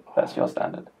that's it. That's your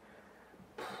standard.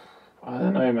 I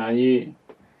don't know, man.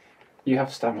 You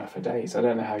have stamina for days. I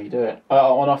don't know how you do it.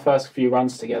 On our first few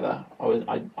runs together,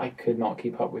 I could not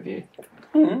keep up with you.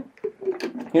 Mm-hmm.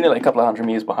 You're nearly a couple of 100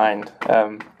 meters behind,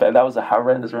 but that was a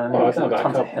horrendous run. I don't know about a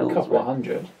couple of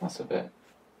hundred. That's a bit.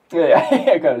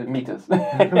 Yeah, kind of meters.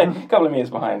 A couple of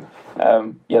meters behind.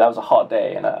 That was a hot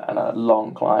day and a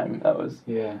long climb. That was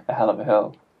a hell of a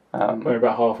hill. When we were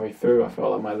about halfway through, I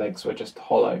felt like my legs were just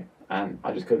hollow and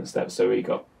I just couldn't step. So we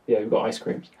got ice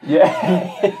creams.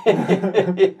 Yeah,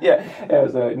 it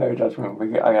was no judgment.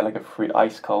 I got like a free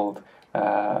ice cold,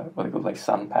 what they call like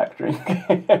sun pack drink.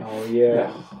 Oh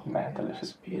yeah, man,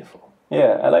 delicious, beautiful.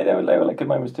 Yeah, they were like good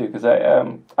moments too because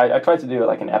I tried to do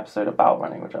like an episode about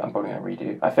running, which I'm probably gonna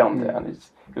redo. I filmed it and it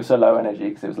was so low energy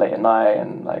because it was late at night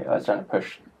and like I was trying to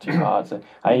push too hard. So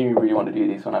I even really want to do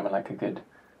these when I'm in like a good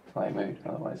like mood.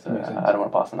 Otherwise, I don't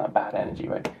want to pass on that bad energy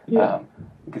way. Yeah.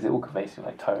 Because it all conveys to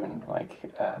like tone, like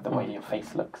the way your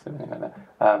face looks and everything like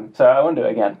that. So I won't do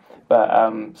it again. But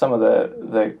some of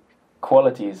the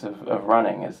qualities of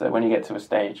running is that when you get to a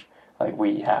stage like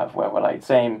we have, where we're like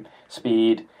same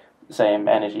speed, same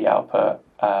energy output,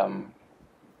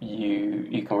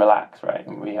 you can relax, right?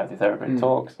 And we have the therapeutic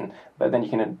talks, but then you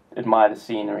can admire the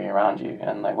scenery around you.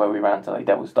 And like where we ran to like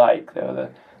Devil's Dyke, there were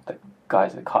the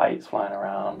guys with kites flying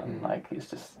around, and like it's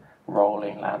just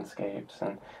rolling landscapes.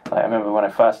 And like I remember when I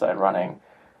first started running,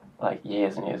 like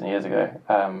years and years and years ago,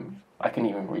 I couldn't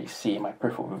even really see. My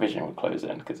peripheral vision would close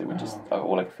in because it would just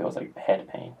all I could feel was like head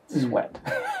pain, sweat.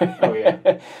 Oh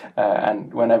yeah.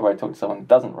 And whenever I talk to someone who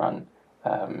doesn't run,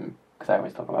 because I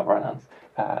always talk about run-ons,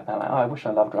 they're like, I wish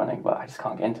I loved running, but I just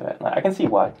can't get into it. Like, I can see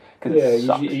why. Cause it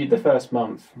sucks. The first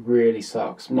month really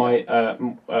sucks. My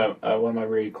one of my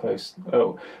really close,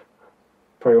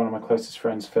 probably one of my closest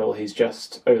friends, Phil. He's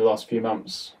just over the last few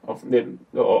months of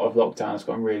lockdown has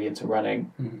gotten really into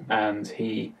running, and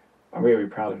I'm really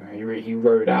proud of him. He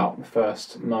rode out the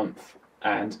first month,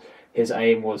 and his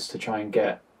aim was to try and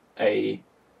get to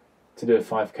do a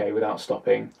 5k without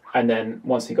stopping, and then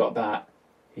once he got that,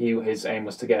 his aim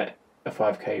was to get a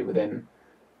 5k within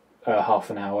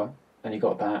half an hour, and he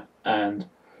got that, and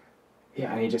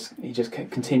he just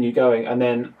continued going, and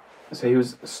then so he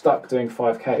was stuck doing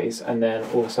 5ks, and then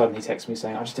all of a sudden he texted me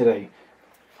saying, I just did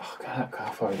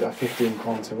how far is it? 15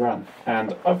 kilometre run,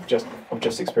 and I've just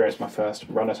experienced my first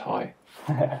runner's high.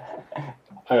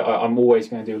 I'm always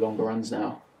going to do longer runs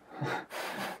now.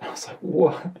 I was like,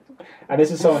 what? And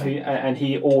this is someone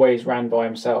he always ran by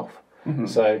himself.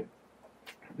 So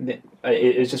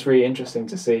it's just really interesting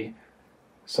to see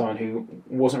someone who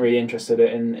wasn't really interested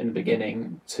in the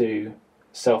beginning to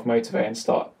self-motivate and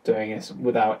start doing this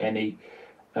without any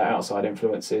outside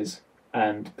influences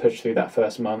and push through that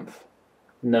first month,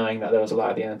 knowing that there was a light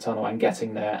at the end of the tunnel and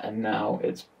getting there, and now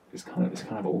it's kind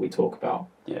of all we talk about.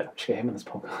 Yeah. We should get him on this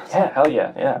podcast. Yeah, hell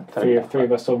yeah, yeah. Three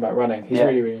of us talking about running. He's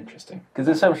really, really interesting. Because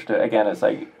there's so much to it. Again, it's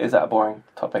like, is that a boring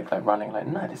topic, like running? Like,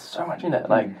 no, there's so much in it.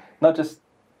 Like, not just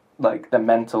like the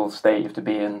mental state you have to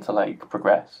be in to like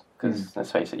progress. Because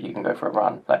let's face it, you can go for a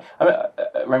run. Like I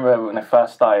remember when I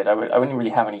first started, I wouldn't really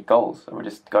have any goals. I would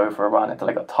just go for a run until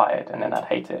I got tired, and then I'd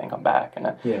hate it and come back, and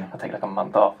then I'd take like a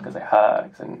month off because it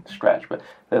hurts and stretch. But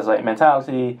there's like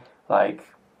mentality, like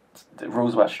the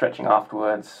rules about stretching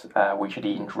afterwards. We should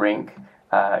eat and drink.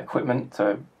 Equipment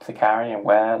to carry and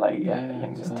wear, like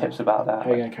just tips about that.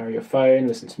 How are you going to carry your phone?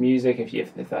 Listen to music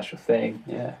if that's your thing.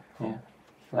 Yeah.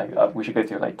 Like we should go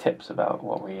through like tips about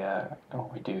what we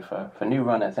do for new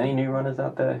runners. Any new runners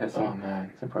out there? Here's some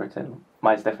pro tip.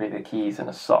 Mine's definitely the keys and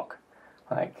a sock.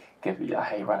 Like I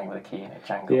hate running with a key and it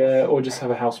jangles. Yeah, or just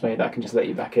have a housemate that can just let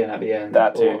you back in at the end.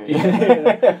 That too.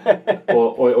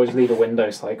 Or just leave a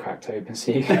window slightly cracked open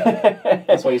so you can...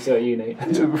 That's what you do at uni. A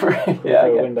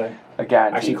window. I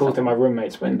guarantee. Actually called through my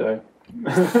roommate's window.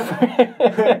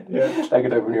 That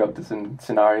could open you up to some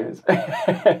scenarios. I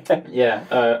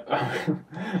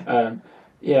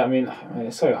mean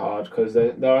it's so hard because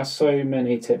there are so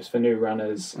many tips for new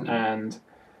runners, and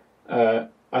I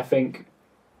think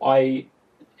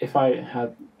if I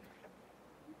had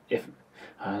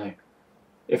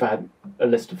a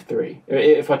list of 3,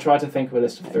 if I tried to think of a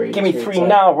list of 3, give me 3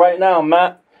 now, right now,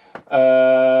 Matt.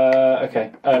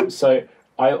 Okay. So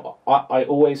I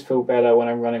always feel better when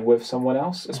I'm running with someone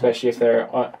else, especially if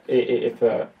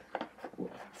they're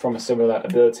from a similar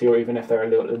ability, or even if they're a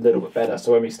little bit better.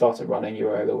 So when we started running, you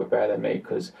were a little bit better than me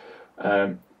because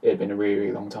it had been a really,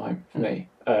 really long time for me.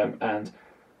 And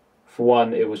for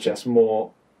one, it was just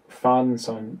more fun,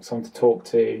 someone to talk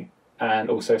to, and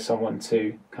also someone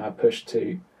to kind of push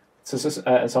to,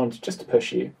 and someone just to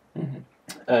push you.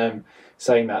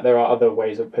 Saying that, there are other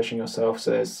ways of pushing yourself.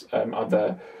 So there's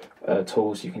other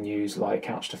tools you can use, like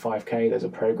Couch to 5K. There's a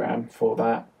program for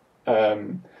that.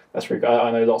 That's really good.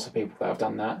 I know lots of people that have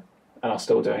done that and are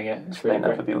still doing it. It's really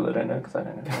great for people that don't know, because I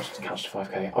don't know. Couch to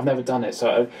 5K. I've never done it,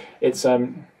 so it's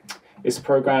a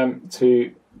program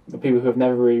to the people who have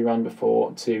never really run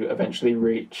before to eventually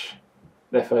reach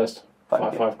their first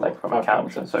 5 like from a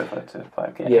couch and sofa to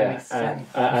 5K. Yeah,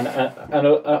 and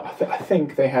I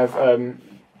think they have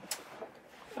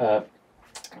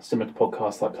similar to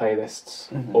podcasts like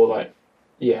playlists, or like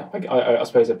I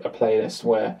suppose a playlist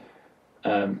where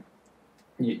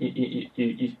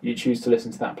you choose to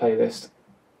listen to that playlist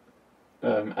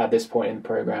at this point in the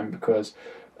program, because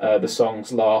the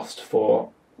songs last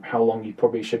for how long you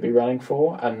probably should be running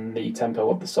for, and the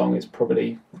tempo of the song is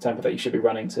probably the tempo that you should be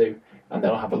running to, and then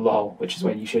I'll have a lull, which is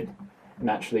when you should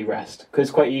naturally rest, because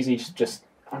it's quite easy to just,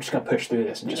 I'm just going to push through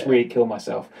this and just really kill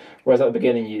myself, whereas at the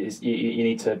beginning you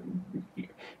need to,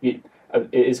 it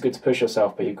is good to push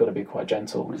yourself, but you've got to be quite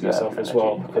gentle with yourself as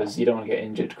well, because you don't want to get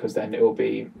injured, because then it will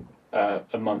be a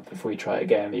month before you try it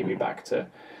again, you'll be back to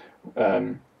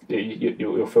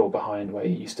you'll feel behind where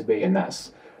you used to be, and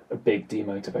that's a big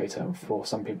demotivator for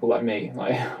some people like me.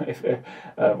 Like if when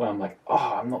I'm like,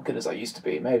 I'm not good as I used to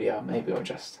be, maybe I'll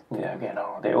just again,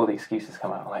 all the excuses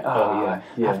come out, like I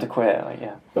have to quit,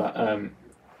 But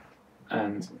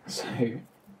and so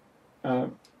I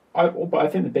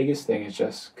think the biggest thing is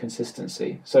just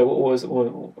consistency. So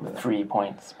what 3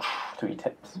 points, 3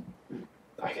 tips?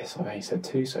 I guess I've only said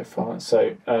 2 so far.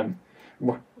 So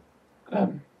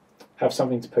have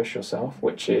something to push yourself,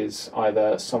 which is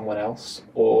either someone else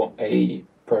or a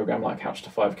program like Couch to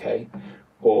 5K,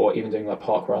 or even doing like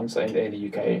park runs. In the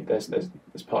UK, there's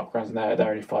park runs, and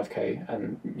they're only 5K,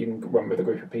 and you can run with a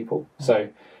group of people. So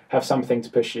have something to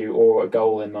push you, or a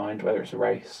goal in mind, whether it's a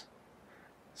race.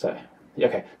 So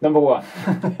number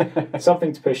 1,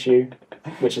 something to push you,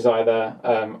 which is either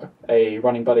a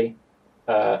running buddy,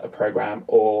 a program,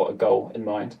 or a goal in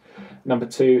mind. Number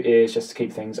 2 is just to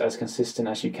keep things as consistent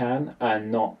as you can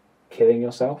and not killing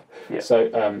yourself. So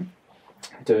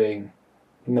doing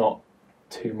not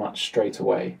too much straight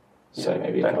away. So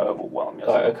maybe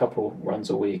a couple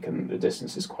runs a week, and the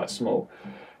distance is quite small.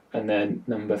 And then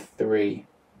number 3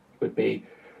 would be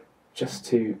just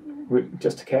to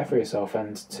care for yourself,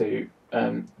 and to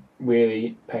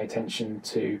really pay attention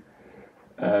to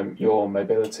your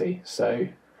mobility. So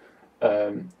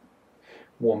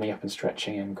warming up and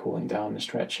stretching, and cooling down and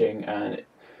stretching, and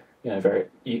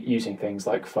using things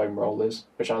like foam rollers,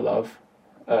 which I love,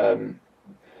 and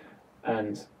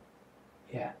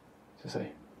I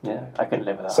couldn't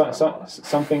live without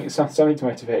something to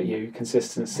motivate you,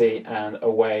 consistency, and a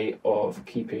way of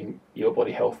keeping your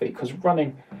body healthy, because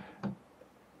running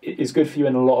is good for you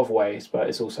in a lot of ways, but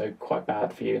it's also quite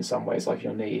bad for you in some ways, like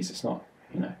your knees. It's not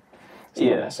not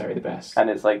necessarily the best, and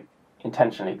it's like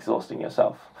intentionally exhausting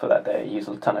yourself for that day. You use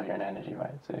a ton of your own energy,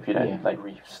 right? So if you don't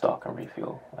restock and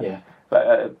refuel,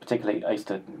 But particularly, I used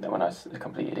to, when I was a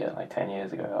complete idiot like 10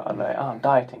 years ago, I'm like, I'm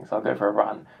dieting, so I'll go for a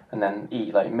run and then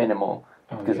eat like minimal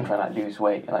because I'm trying to lose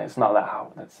weight. Like that's not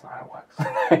how it works.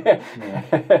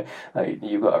 Like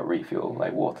you've got to refuel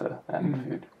like water and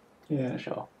food. For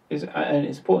sure. And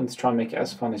it's important to try and make it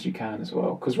as fun as you can as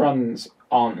well, because runs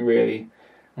aren't really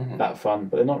that fun,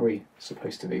 but they're not really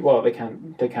supposed to be. Well, they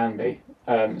can be.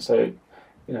 So,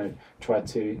 try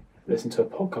to listen to a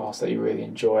podcast that you really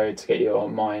enjoy to get your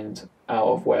mind out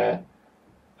of where,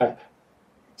 to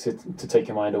take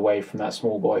your mind away from that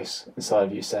small voice inside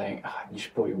of you saying, you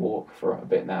should probably walk for a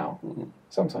bit now.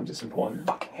 Sometimes it's important.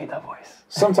 I fucking hate that voice.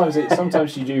 Sometimes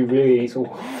you do really,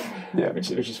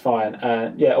 which is fine.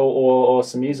 Or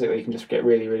some music that you can just get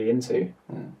really, really into.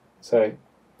 So.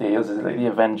 Yeah, yours is like the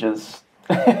Avengers.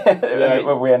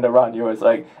 When we end a run, you're always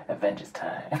like, Avengers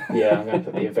time. Yeah, I'm going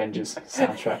to put the Avengers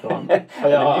soundtrack on.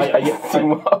 I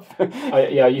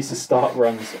used to start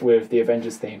runs with the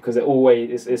Avengers theme, because it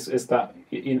always is that,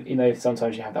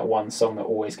 sometimes you have that one song that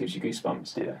always gives you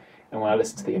goosebumps. Yeah. And when I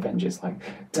listen to the Avengers, like,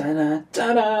 da-da,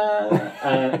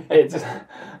 da-da, it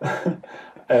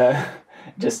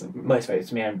just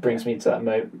motivates me and brings me to that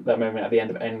moment at the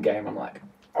end of Endgame. I'm like,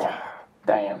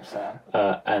 damn, son.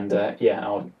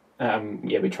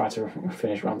 We try to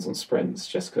finish runs on sprints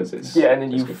just because it's... Yeah, and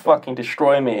then you fucking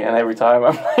destroy me, and every time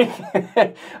I'm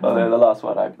like... Although the last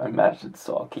one I managed to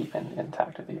sort of keep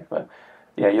intact with you. But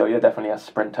yeah, you're definitely a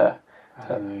sprinter. I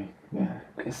don't know. Yeah.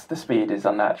 The speed is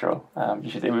unnatural. You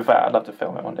should. In fact, I'd love to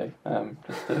film it one day.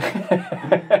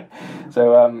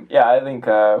 So yeah, I think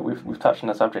we've touched on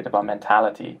the subject about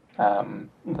mentality.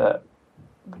 That's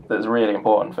really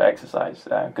important for exercise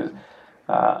because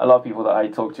a lot of people that I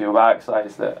talk to about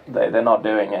exercise that they're not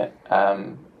doing it.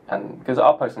 And because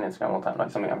I'll post on Instagram all the time,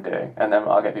 like something I'm doing, and then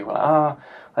I'll get people like,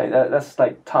 like that's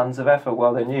like tons of effort.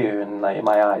 Well, than you, and like in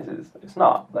my eyes, it's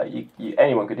not. Like you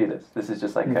anyone could do this. This is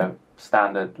just like a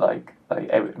standard, but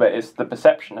it's the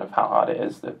perception of how hard it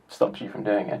is that stops you from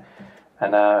doing it.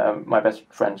 And my best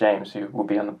friend James, who will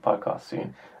be on the podcast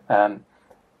soon,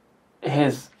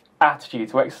 his attitude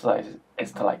to exercise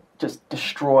is to like just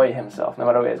destroy himself, no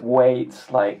matter what it is,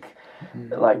 weights, like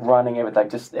running it with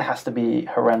just it has to be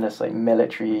horrendous, like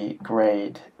military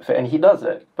grade, and he does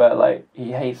it, but like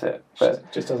he hates it.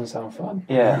 But just doesn't sound fun.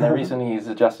 Yeah, and then recently he's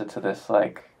adjusted to this.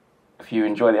 Like, if you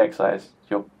enjoy the exercise,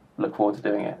 you'll look forward to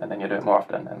doing it, and then you'll do it more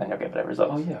often, and then you'll get better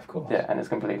results. Oh yeah, of course. Yeah, and it's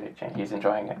completely changed. He's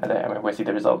enjoying it. I mean, we'll see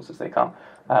the results as they come.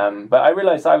 But I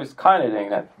realized I was kind of doing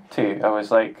that too. I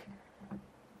was like,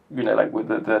 like with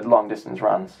the long distance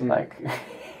runs, like.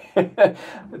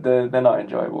 They're not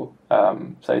enjoyable.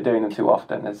 So doing them too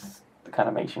often kind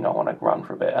of makes you not want to run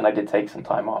for a bit. And I did take some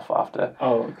time off after.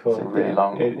 Oh, cool. Some really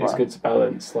long. It's good to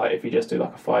balance. Like if you just do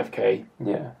like a 5K.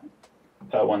 Yeah.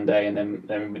 One day, and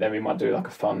then we might do like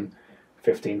a fun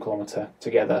 15-kilometer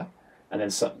together, and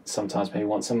then sometimes maybe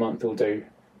once a month we'll do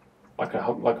like a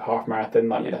half marathon,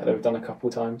 that we've done a couple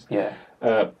of times. Yeah.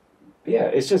 Yeah,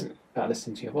 it's just about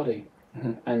listening to your body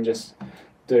and just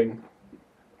doing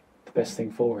best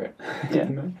thing for it. Yeah.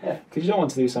 Because you don't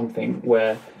want to do something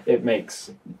where it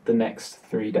makes the next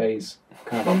 3 days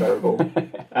kind of unbearable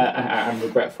and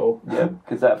regretful. Yeah,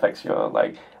 because that affects your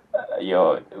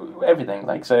everything.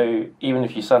 Like, so even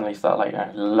if you suddenly start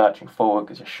lurching forward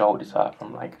because your shoulders hurt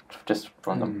from just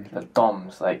from the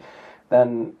DOMs,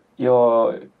 then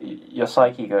your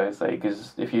psyche goes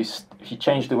because if you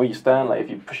change the way you stand, if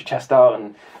you push your chest out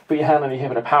and put your hand on your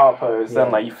hip in a power pose,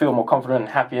 then you feel more confident and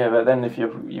happier. But then if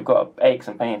you've got aches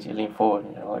and pains, you lean forward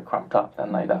and you're cramped up,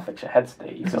 then that affects your head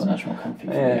state. You feel much more comfy.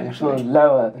 Yeah, you're sort of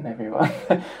lower than everyone.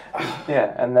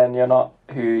 Yeah, and then you're not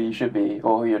who you should be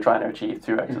or who you're trying to achieve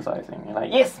through exercising. You're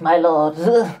like, yes, my lord,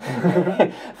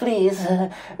 please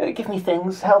give me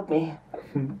things, help me.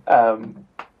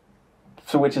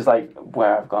 So which is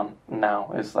where I've gone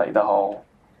now, is the whole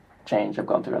change I've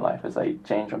gone through in life is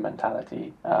change your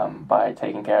mentality by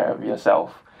taking care of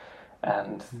yourself,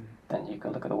 and then you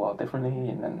can look at the world differently,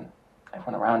 and then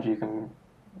everyone around you can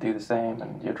do the same,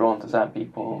 and you're drawn to certain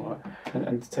people.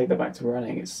 And to take that back to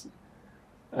running, it's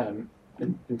in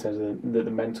terms of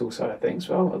the mental side of things.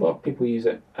 Well, a lot of people use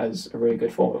it as a really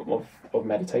good form of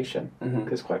meditation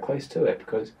because it's quite close to it,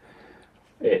 because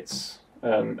it's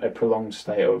a prolonged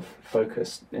state of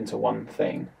focus into one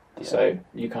thing. Yeah. So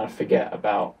you kind of forget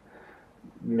about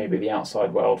maybe the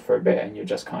outside world for a bit, and you're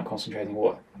just kind of concentrating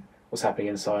what's happening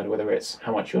inside, whether it's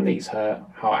how much your knees hurt,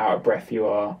 how out of breath you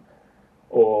are,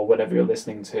 or whatever you're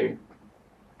listening to.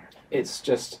 It's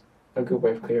just a good way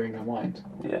of clearing your mind.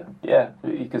 Yeah,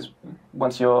 because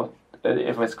once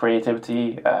if it's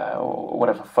creativity or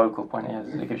whatever focal point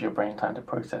is, it gives your brain time to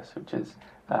process, which is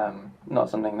not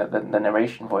something that the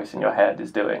narration voice in your head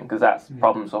is doing, because that's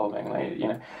problem solving.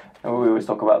 We always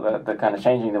talk about the kind of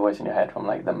changing the voice in your head from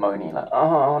the moaning, oh,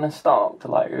 I want to stop,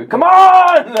 to come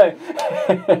on,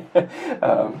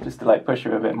 just to push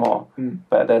you a bit more.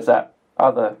 But there's that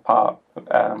other part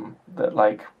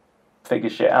that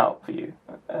figures shit out for you,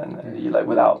 and you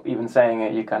without even saying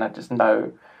it, you kind of just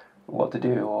know what to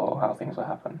do or how things will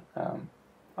happen.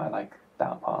 I like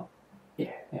that part.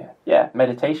 Yeah.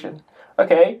 Meditation.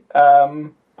 Okay.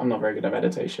 I'm not very good at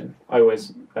meditation.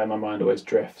 My mind always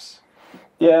drifts.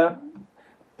 Yeah.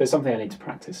 There's something I need to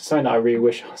practice. It's something that I really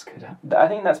wish I was good at. I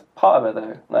think that's part of it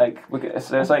though.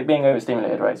 So it's like being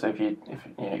overstimulated, right? So if you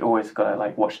always gotta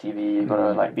watch TV, you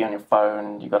gotta be on your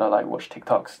phone, you gotta watch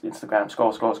TikToks, Instagram,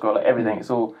 scroll, everything.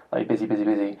 It's all busy.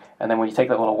 And then when you take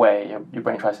that all away, your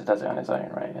brain tries to do it on its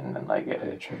own, right? And then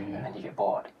and then you get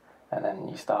bored, and then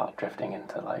you start drifting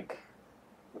into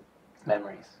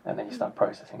memories, and then you start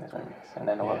processing those memories, and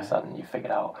then all of a sudden you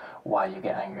figured out why you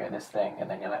get angry at this thing, and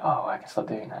then you're oh, I can stop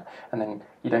doing that, and then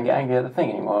you don't get angry at the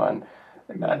thing anymore. And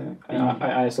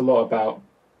it's a lot about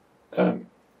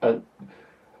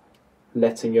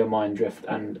letting your mind drift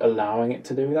and allowing it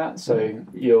to do that. So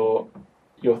your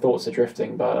thoughts are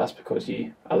drifting, but that's because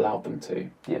you allowed them to.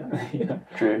 Yeah.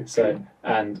 True. So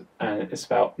and it's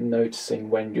about noticing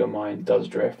when your mind does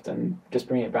drift and just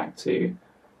bring it back to,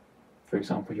 for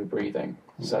example, your breathing.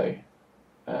 So,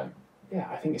 I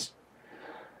think it's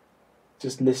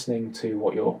just listening to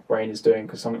what your brain is doing,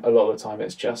 because a lot of the time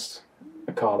it's just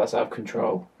a car that's out of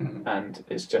control, and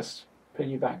it's just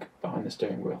putting you back behind the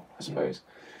steering wheel, I suppose.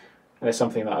 And it's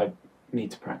something that I need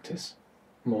to practice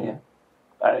more. Yeah.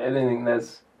 I don't think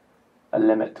there's a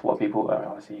limit to what people. I mean,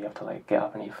 obviously, you have to like get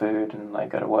up and eat food and like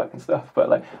go to work and stuff. But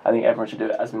like, I think everyone should do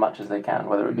it as much as they can,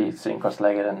 whether it be sitting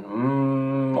cross-legged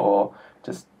and or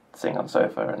just sitting on the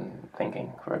sofa and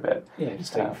thinking for a bit. Yeah,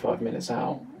 just taking 5 minutes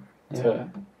out to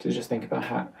just think about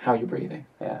how you're breathing.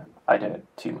 Yeah, I do it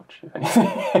too much, if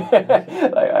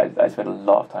anything. Like I spend a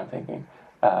lot of time thinking.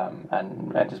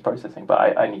 And just processing,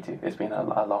 but I need to. It's been a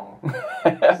long,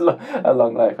 a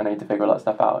long life, and I need to figure a lot of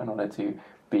stuff out in order to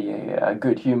be a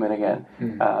good human again.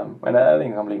 And I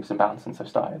think I'm leaps and bounds since I've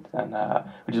started, and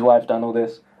which is why I've done all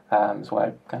this. It's why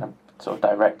I kind of sort of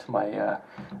direct my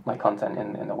my content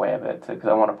in the way of it, because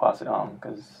I want to pass it on.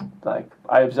 Because like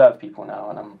I observe people now,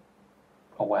 and I'm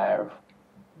aware of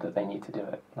that they need to do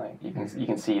it. Like you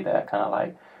can see their kind of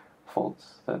like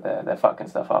faults, that they're fucking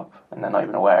stuff up and they're not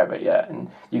even aware of it yet, and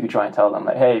you could try and tell them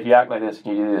like, hey, if you act like this and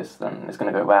you do this, then it's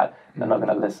going to go bad. They're not going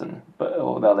to listen,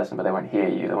 or they'll listen but they won't hear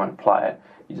you, they won't apply it.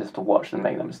 You just have to watch them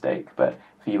make the mistake. But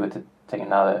if you were to take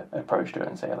another approach to it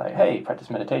and say like, hey, practice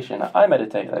meditation, I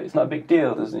meditate, like, it's not a big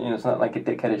deal, it's not like a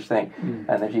dickheadish thing.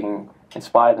 And if you can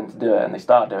inspire them to do it and they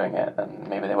start doing it, then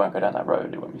maybe they won't go down that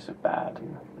road, it won't be so bad.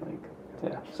 And like,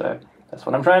 so that's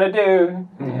what I'm trying to do.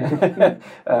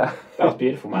 That was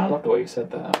beautiful, man. I loved the way you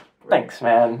said that. Thanks,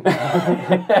 man.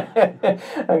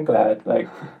 I'm glad. Like,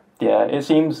 yeah, it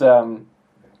seems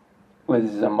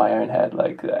with my own head,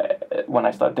 like when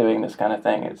I start doing this kind of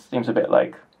thing, it seems a bit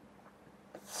like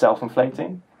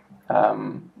self-inflating.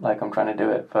 Like I'm trying to do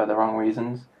it for the wrong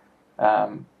reasons.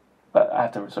 But I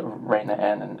have to sort of rein it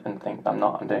in and think I'm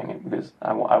doing it because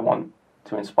I want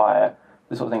to inspire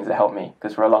the sort of things that help me.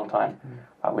 Because for a long time,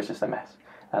 I was just a mess.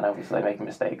 And I was like making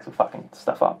mistakes and fucking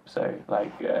stuff up. So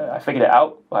like I figured it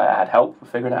out. I had help for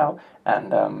figuring it out,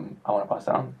 and I want to pass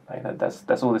it on. Like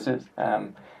that's all this is.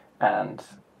 And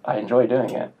I enjoy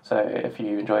doing it. So if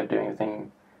you enjoy doing the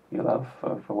thing you love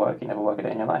for work, you never work a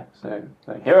day in your life. So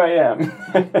here I am.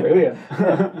 Brilliant.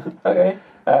 Okay.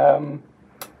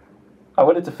 I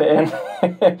wanted to fit in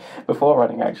before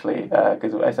running, actually,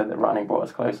 because I said that running brought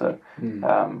us closer.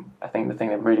 I think the thing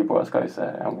that really brought us closer,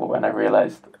 and when I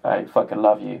realised I fucking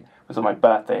love you, was on my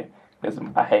birthday. Because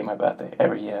I hate my birthday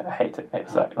every year. I hate it.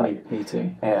 It's like me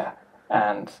too. Yeah,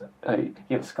 and you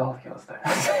have skull heels though.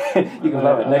 You can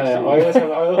love it next to you.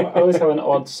 I always have an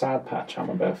odd sad patch on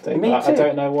my birthday. Me too. I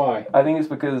don't know why. I think it's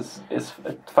because it's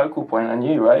a focal point on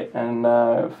you, right? And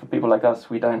for people like us,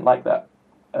 we don't like that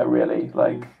really.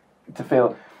 Like to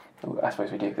feel, I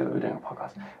suppose we do because we're doing a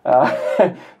podcast.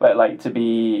 But like to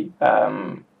be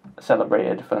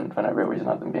celebrated for no real reason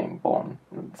other than being born,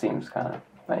 it seems kind of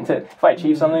like if I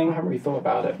achieve something. I haven't really thought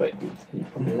about it, but you're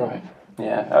probably right.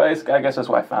 Yeah, I guess that's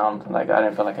what I found. Like, I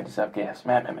didn't feel like I deserved gifts.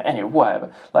 Man, anyway,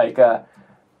 whatever. Like,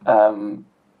 I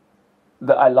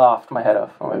laughed my head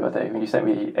off on my birthday when you sent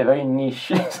me a very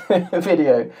niche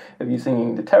video of you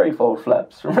singing the Terryfold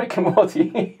flaps from Rick and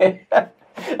Morty. I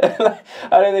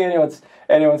don't think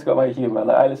anyone's got my humour.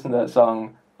 Like, I listen to that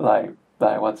song like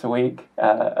once a week.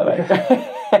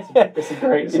 It's a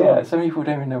great song. Yeah, some people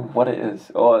don't even know what it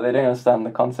is, or they don't understand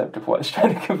the concept of what it's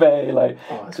trying to convey. Like,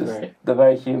 it's just great. The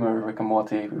very humour of Rick and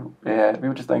Morty. Yeah,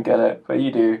 people just don't get it, but you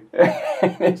do.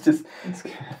 It's just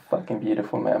fucking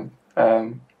beautiful, man.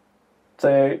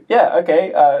 So yeah,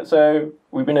 okay. So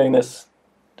we've been doing this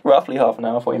roughly half an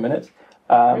hour, 40 minutes.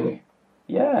 Really?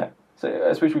 Yeah. So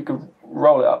I suppose we could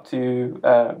roll it up to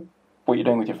what you're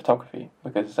doing with your photography,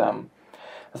 because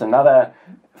there's another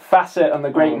facet on the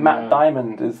great Matt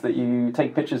Diamond is that you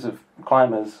take pictures of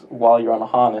climbers while you're on a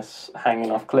harness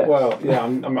hanging off cliffs. Well, yeah,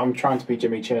 I'm trying to be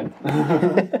Jimmy Chin.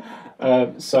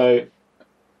 At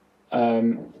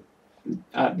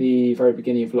the very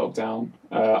beginning of lockdown,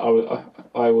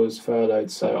 I was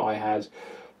furloughed, so I had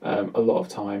a lot of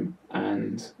time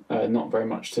and not very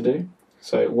much to do.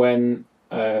 So when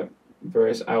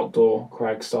various outdoor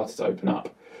crags started to open up,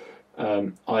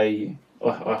 I've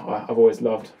always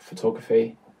loved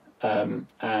photography, and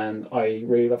I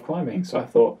really love climbing. So I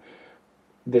thought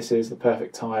this is the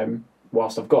perfect time,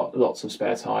 whilst I've got lots of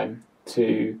spare time,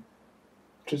 to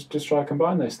just try to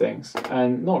combine those things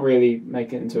and not really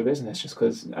make it into a business, just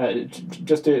do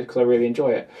it because I really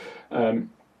enjoy it.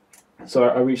 So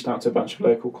I reached out to a bunch of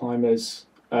local climbers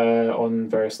on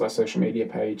various social media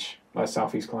page, like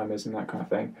Southeast Climbers and that kind of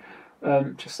thing.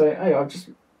 Just say, hey,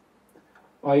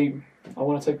 I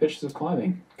want to take pictures of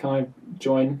climbing. Can I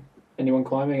join anyone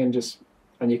climbing and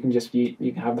you can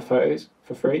have the photos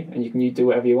for free and you can do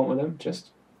whatever you want with them. Just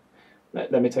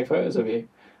let me take photos of you.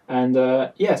 And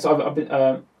so I've been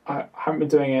I haven't been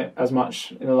doing it as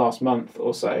much in the last month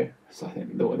or so. So I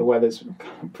think the weather's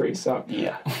pretty sucked.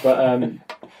 Yeah. But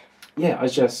yeah, I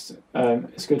just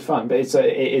it's good fun, but it's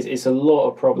a lot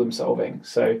of problem solving.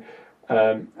 So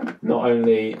not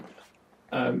only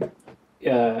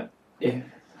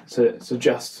so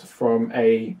just from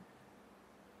a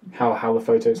how the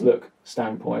photos look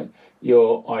standpoint,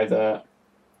 you're either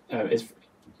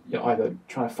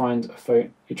trying to find a photo,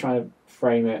 you're trying to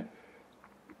frame it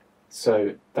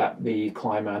so that the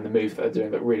climber and the move that they're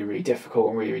doing look really, really difficult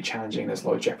and really, really challenging. There's a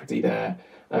lot of jeopardy there.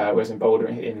 Whereas in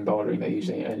bouldering, they're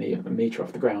usually only a metre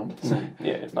off the ground. So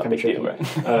yeah, it's not a big deal,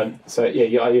 right? So yeah,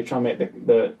 you're trying to make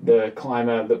the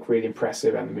climber look really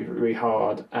impressive and the move really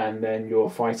hard, and then you're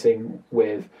fighting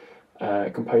with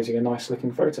composing a nice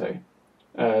looking photo.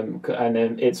 And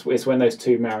then it's when those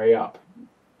two marry up.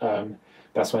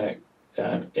 That's when it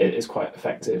is quite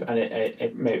effective, and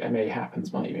it may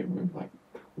happens maybe like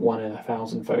 1 in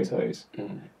 1,000 photos.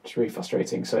 It's really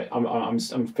frustrating. So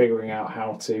I'm figuring out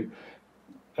how to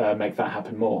make that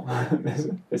happen more.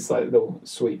 It's like a little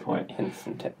sweet point. Hints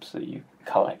and tips that you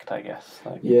collect, I guess.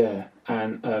 Yeah,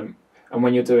 and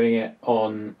when you're doing it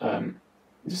on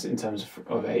just in terms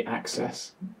of a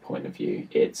access point of view,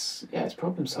 it's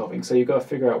problem solving. So you've got to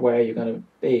figure out where you're going to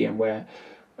be and where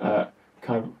kind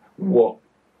of what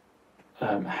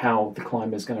how the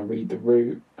climber is going to read the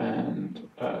route, and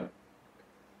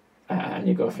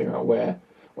you've got to figure out where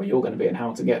you're going to be and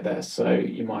how to get there. So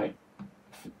you might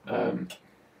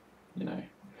you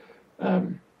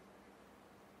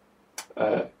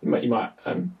might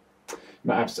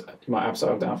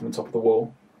abseil down from the top of the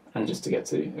wall, and just to get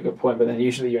to a good point. But then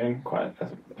usually you're in quite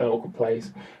an awkward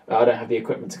place. I don't have the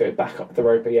equipment to go back up the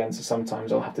rope again, so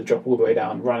sometimes I'll have to drop all the way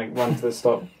down, run to the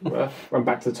stop, run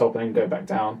back to the top, and then go back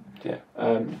down. Yeah.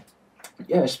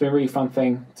 It's been a really fun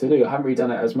thing to do. I haven't really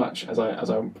done it as much as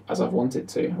I've wanted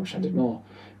to. I wish I did more.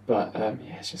 But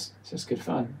it's just good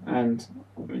fun, and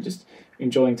I'm just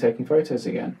enjoying taking photos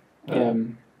again.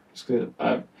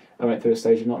 I went through a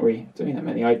stage of not really doing that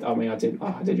many. I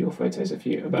did your photos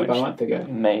about a month ago.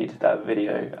 Made that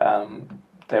video.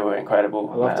 They were incredible.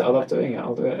 I love doing it.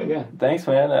 I'll do it again. Thanks,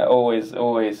 man. Always.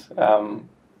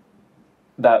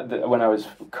 That when I was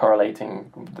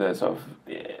correlating the sort of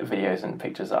videos and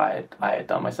pictures I had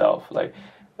done myself, like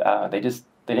they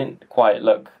didn't quite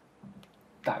look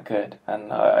that good,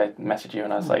 and I messaged you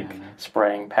and I was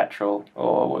spraying petrol,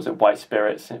 or was it white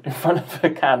spirits in front of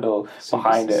a candle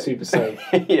behind it, super safe.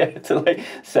 Yeah, to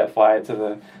set fire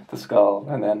to the skull,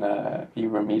 and then you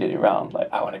were immediately around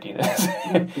I want to do this.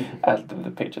 As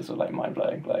the pictures were mind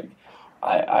blowing.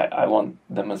 I want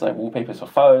them as wallpapers for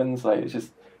phones.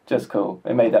 It's just cool.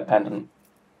 It made that pendant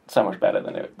so much better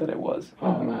than it was.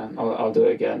 Oh man, I'll do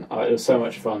it again. It was so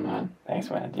much fun, man. Thanks,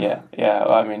 man. Yeah.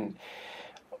 I mean,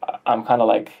 I'm kind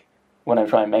of when I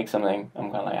try and make something,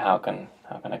 I'm kind of how can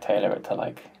I tailor it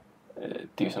to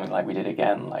do something like we did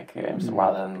again,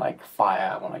 rather than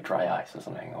fire, I want dry ice or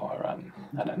something, or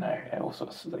I don't know, all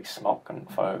sorts of smoke and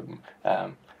foam.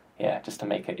 Just to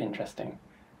make it interesting.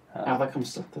 That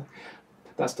comes stuff.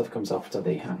 That stuff comes after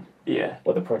the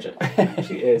what the project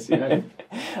actually is,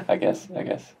 I guess.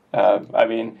 I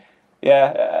mean,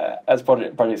 as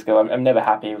projects go, I'm never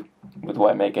happy with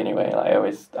what I make anyway.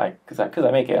 Because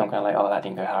I make it, I'm kind of that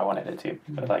didn't go how I wanted it to.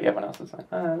 But everyone else is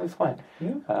that's fine.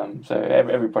 Yeah. So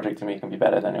every project to me can be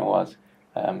better than it was.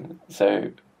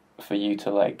 So for you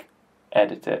to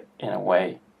edit it in a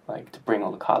way to bring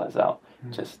all the colours out,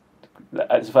 it's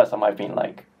the first time I've been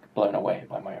blown away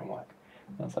by my own work.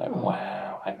 I was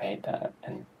wow, I made that,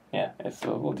 and it's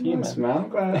all to you,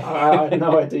 man. I had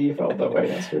no idea you felt that way.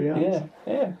 That's really nice.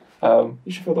 Yeah.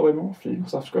 You should feel that way more often. Your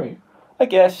stuff's great. I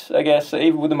guess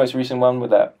even with the most recent one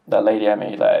with that lady I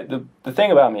made, the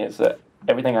thing about me is that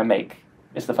everything I make,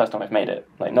 it's the first time I've made it.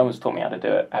 No one's taught me how to do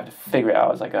it. I have to figure it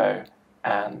out as I go.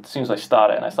 And as soon as I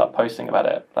start it and I start posting about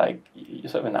it, you're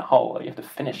sort of in that hole. You have to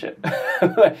finish it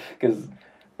because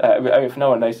if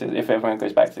no one notices, if everyone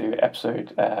goes back to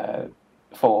episode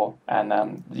 4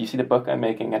 and you see the book I'm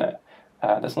making in it.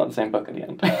 That's not the same book at the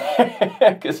end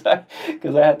because I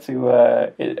had to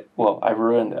I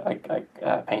ruined it.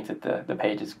 I painted the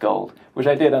pages gold, which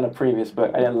I did on a previous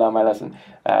book. I didn't learn my lesson,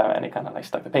 and it kind of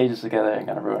stuck the pages together and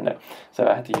kind of ruined it. So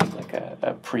I had to use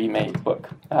a pre-made book.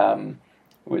 So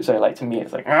to me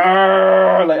it's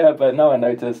but no one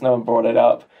noticed, no one brought it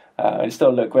up. It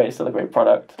still looked great. It's still a great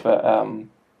product, but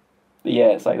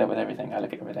it's like that with everything. I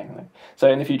look at everything. So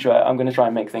in the future, I'm going to try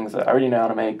and make things that I already know how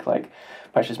to make,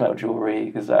 precious metal jewelry,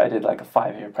 because I did a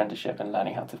 5-year apprenticeship in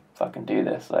learning how to fucking do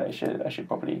this. I should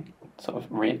probably sort of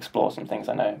re-explore some things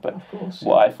I know. But Of course.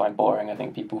 what I find boring, I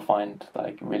think people find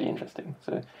like really interesting.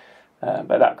 So,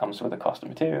 but that comes with the cost of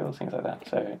materials, things like that.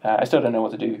 So I still don't know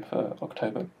what to do for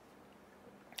October.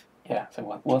 Yeah,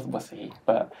 so we'll see.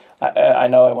 But I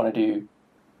know I want to do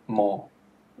more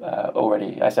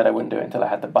already. I said I wouldn't do it until I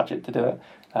had the budget to do it.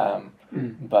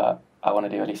 But I want to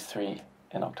do at least 3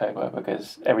 in October,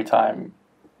 because every time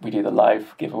we do the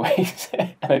live giveaways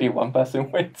and only one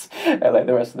person wins, and like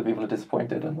the rest of the people are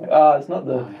disappointed. I'm like, it's not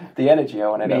the energy I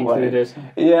wanted. Me included.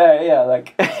 Yeah,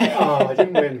 like I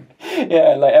didn't win.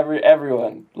 Yeah, like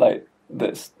everyone like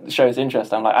that shows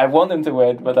interest. I'm like, I want them to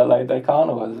win, but they're like, they can't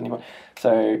always anymore.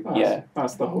 So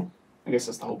That's the whole. I guess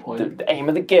that's the whole point. The aim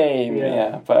of the game. Yeah.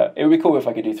 Yeah, but it would be cool if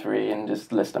I could do 3 and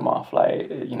just list them off, like,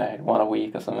 you know, 1 a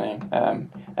week or something.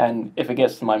 And if it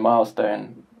gets to my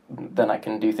milestone, then I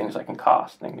can do things like in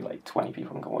cast, and like 20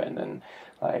 people can win, and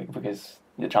like, because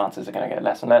the chances are going to get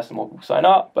less and less, and more people sign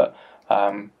up. But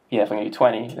if I can do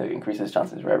 20, it increases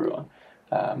chances for everyone.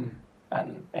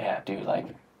 And do like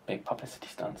big publicity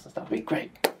stunts and stuff. It'd be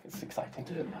great. It's exciting.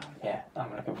 Yeah,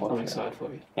 I'm looking forward to it. I'm excited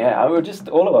for you. Yeah, I would just,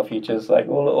 all of our features, like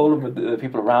all of the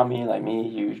people around me, like me,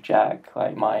 you, Jack,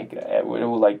 like Mike, we're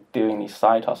all like doing these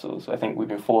side hustles. I think we've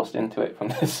been forced into it from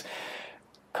this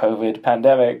COVID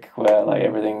pandemic, where like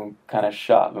everything kind of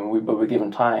shut, but we're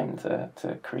given time to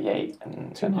create.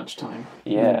 And too much time.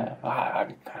 Yeah,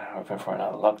 I'm kind of hoping for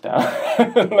another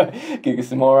lockdown. Give you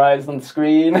some more eyes on the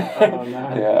screen. Oh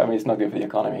no. Yeah, I mean, it's not good for the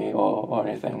economy or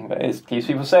anything, but it keeps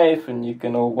people safe, and you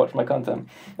can all watch my content.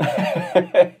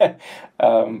 It's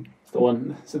the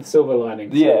one. It's the silver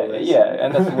lining. Yeah,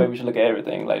 and that's the way we should look at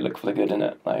everything. Like, look for the good in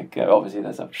it. Like, obviously,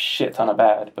 there's a shit ton of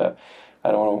bad, but I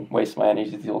don't want to waste my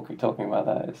energy talking about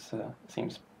that. It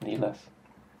seems needless.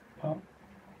 Well,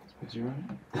 I suppose you're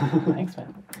right. Thanks,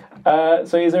 man.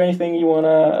 So is there anything you want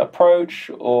to approach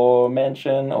or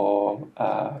mention or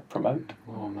promote?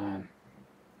 Oh man.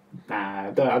 Nah,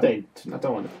 I don't want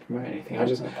to promote anything. I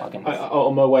just plugins.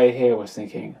 On my way here I was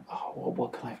thinking,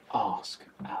 what can I ask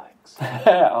Alex?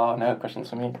 Oh no, questions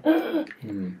for me.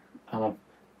 And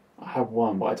I have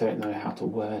one, but I don't know how to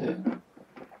word it.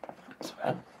 That's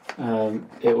fair.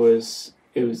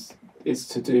 It's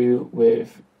to do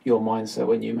with your mindset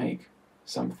when you make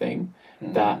something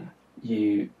that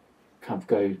you kind of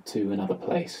go to another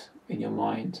place in your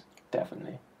mind.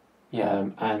 Definitely. Yeah.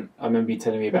 And I remember you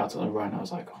telling me about it on a run. I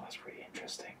was like, that's really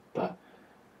interesting, but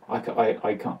I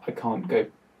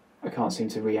can't seem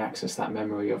to re-access that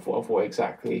memory of what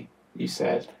exactly you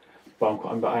said. But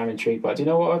I am intrigued. But do you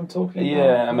know what I'm talking about?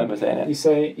 Yeah, I remember saying it. You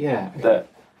say that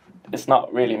it's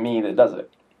not really me that does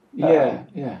it. Yeah.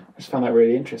 I just found that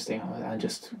really interesting, and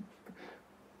just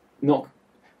not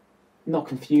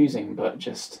confusing, but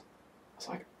just I was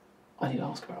like, I need to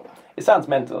ask about that. It sounds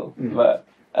mental, but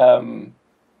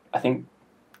I think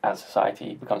as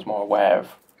society becomes more aware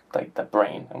of like the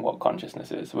brain and what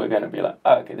consciousness is, we're going to be like,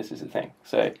 okay, this is a thing.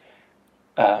 So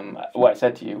what I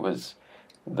said to you was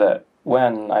that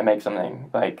when I make something,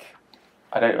 like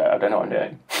I don't know what I'm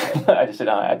doing. I just sit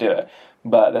down, I do it.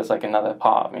 But there's like another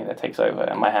part of me that takes over,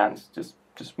 and my hands just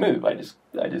move. I just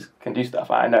can do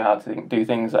stuff. I know how to do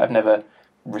things that I've never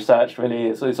researched really.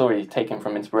 It's already taken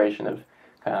from inspiration of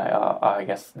I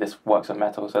guess this works on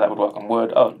metal, so that would work on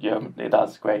wood. Oh yeah, it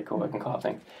does. Great, cool. I can carve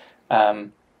things. But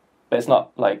it's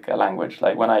not like a language.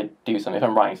 Like when I do something, if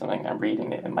I'm writing something, I'm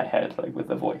reading it in my head, like with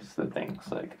the voice, the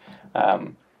things. Like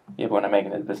but when I'm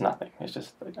making it, there's nothing. It's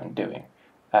just like I'm doing.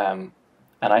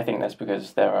 And I think that's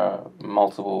because there are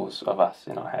multiples of us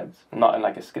in our heads, not in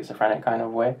like a schizophrenic kind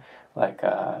of way, like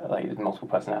multiple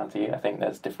personality. I think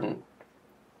there's different,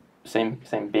 same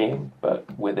being, but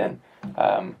within.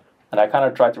 And I kind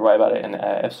of tried to write about it in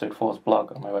episode 4's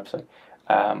blog on my website.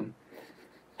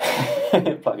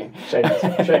 Plugging.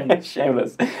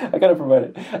 Shameless. I gotta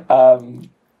promote it.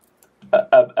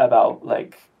 About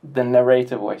like the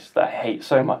narrator voice that I hate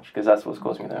so much, because that's what's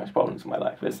causing me the most problems in my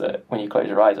life, is that when you close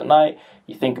your eyes at night,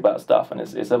 you think about stuff, and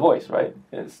it's a voice, right?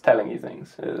 It's telling you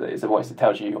things. It's a voice that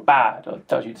tells you you're bad, or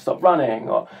tells you to stop running,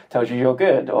 or tells you you're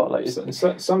good, or like...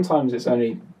 Sometimes it's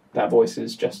only that voice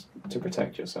is just to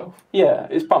protect yourself. Yeah,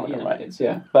 it's prominent, right?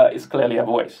 But it's clearly a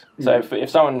voice. So if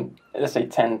someone, let's say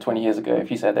 10, 20 years ago,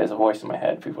 if you said there's a voice in my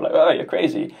head, people are like, oh, you're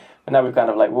crazy. But now we're all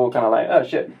kind of like, oh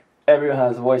shit, everyone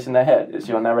has a voice in their head. It's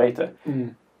your narrator.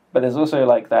 But there's also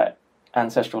like that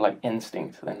ancestral like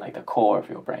instinct in like the core of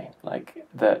your brain, like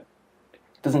that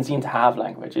doesn't seem to have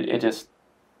language. It just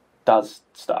does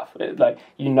stuff. Like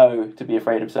you know to be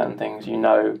afraid of certain things. You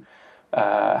know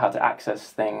how to access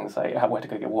things, like where to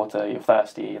go get water. You're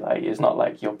thirsty. Like it's not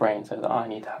like your brain says, I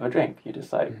need to have a drink. You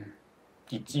just like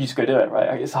you just go do it,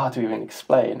 right? Like, it's hard to even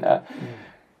explain that.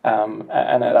 and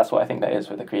that's what I think that is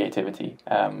with the creativity.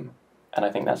 And I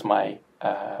think that's my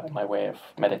my way of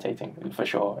meditating for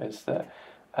sure, is that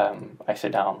I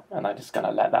sit down and I'm just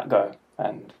gonna let that go,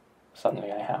 and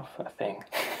suddenly I have a thing.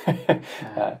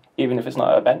 Even if it's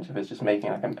not a bench, if it's just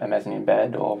making like a mezzanine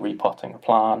bed or repotting a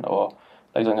plant or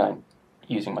like something,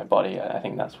 using my body, I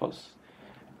think that's what's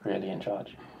really in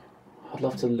charge. I'd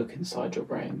love to look inside your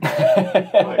brain.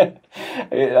 Like,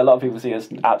 a lot of people see it as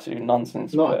absolute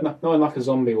nonsense. Not in like a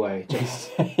zombie way,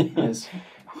 just as...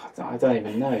 I don't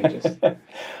even know. Just I'd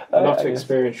love to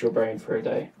experience your brain for a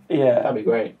day. Yeah, that'd be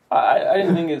great. I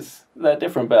don't think it's that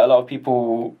different, but a lot of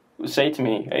people say to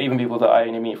me, even people that I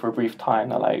only meet for a brief time,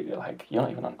 they're like you're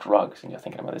not even on drugs and you're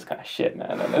thinking about this kind of shit,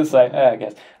 man. And it's like, I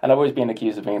guess. And I've always been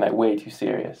accused of being like way too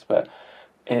serious, but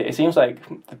it seems like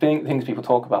the things people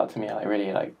talk about to me are like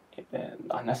really like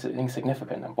unnecessary,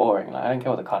 insignificant and boring. Like, I don't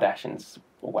care what the Kardashians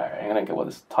are wearing. I don't care what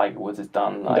this Tiger Woods has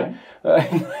done. Like,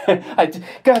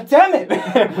 God damn it,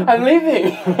 I'm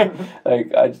leaving.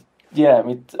 I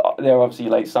mean, there are obviously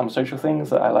like some social things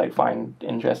that I like find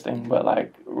interesting, but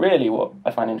like really, what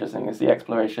I find interesting is the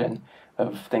exploration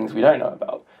of things we don't know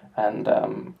about. And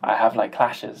I have like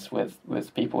clashes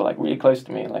with people like really close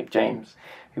to me, like James,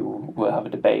 who will have a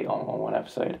debate on one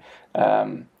episode.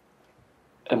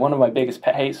 And one of my biggest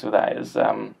pet hates with that is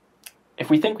if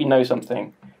we think we know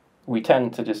something, we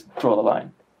tend to just draw the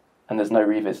line, and there's no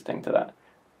revisiting to that.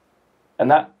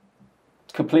 And that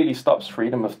completely stops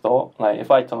freedom of thought. Like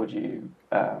if I told you,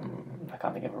 I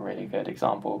can't think of a really good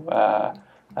example,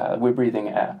 we're breathing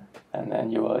air, and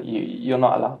then you're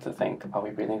not allowed to think, are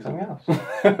we breathing something else?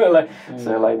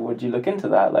 So like, would you look into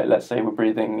that? Like, let's say we're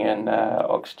breathing in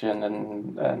oxygen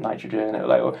and nitrogen, or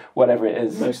like, or whatever it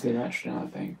is. Mostly nitrogen, I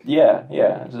think.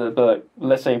 Yeah. So, but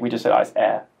let's say we just said, it's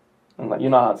air. And like,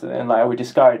 you're not allowed to, and like I would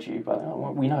discourage you, but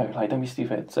we know, like, don't be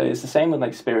stupid. So it's the same with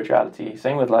like spirituality,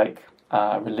 same with like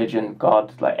religion,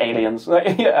 God, like aliens,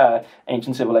 like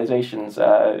ancient civilizations,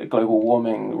 global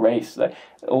warming, race, like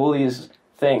all these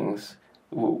things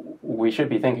we should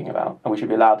be thinking about, and we should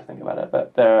be allowed to think about it.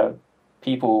 But there are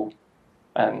people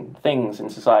and things in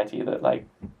society that like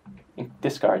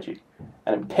discourage you,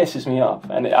 and it pisses me off.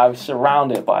 And I was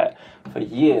surrounded by it for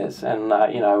years, and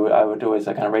I would always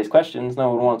kind of raise questions. No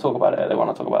one would want to talk about it. They want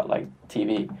to talk about like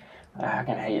TV. I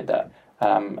kind of hated that,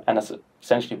 and that's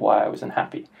essentially why I was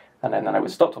unhappy. And then I would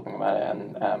stop talking about it,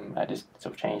 and I just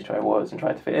sort of changed who I was and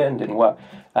tried to fit in. Didn't work.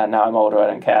 And now I'm older, I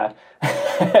don't care,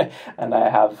 and I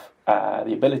have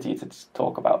the ability to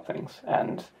talk about things.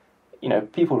 And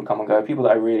people would come and go. People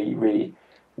that I really, really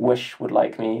wish would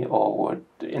like me or would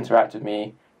interact with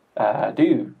me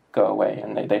do go away,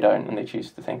 and they don't, and they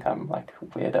choose to think I'm like a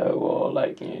weirdo or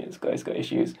like this guy's got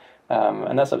issues,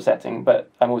 and that's upsetting. But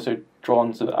I'm also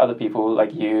drawn to other people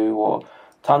like you or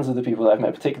tons of the people that I've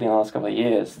met, particularly in the last couple of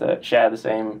years, that share the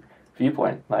same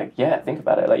viewpoint. Like, yeah, think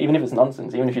about it. Like, even if it's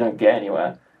nonsense, even if you don't get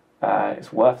anywhere,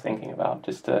 it's worth thinking about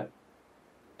just to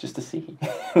see.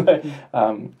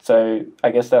 So I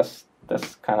guess that's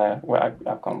kind of where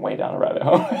I've gone way down a rabbit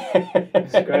hole.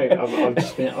 It's great. I'm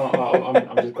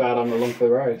just glad I'm along for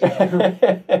the ride.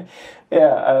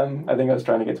 Yeah, I think I was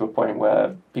trying to get to a point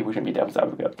where people shouldn't be devil's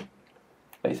advocate.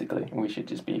 Basically, we should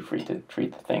just be free to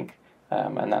think.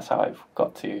 And that's how I've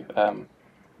got to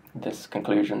this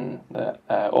conclusion that,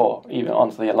 or even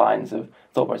onto the lines of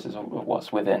thought process of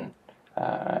what's within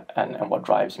and what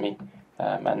drives me.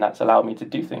 And that's allowed me to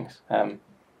do things.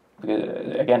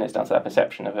 Because, again, it's down to that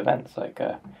perception of events, like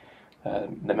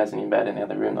the mezzanine bed in the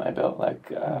other room that I built.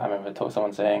 Like, I remember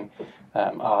someone saying,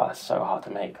 it's so hard to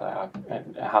make.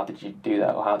 Like, how did you do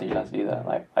that? Or how did you learn to do that?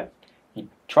 Like you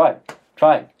try,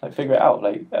 like, figure it out.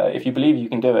 Like, if you believe you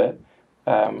can do it,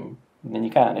 then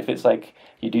you can. If it's like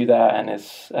you do that and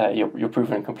it's you're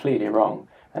proven completely wrong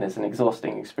and it's an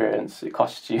exhausting experience, it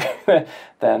costs you,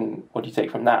 then what do you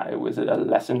take from that? Was it a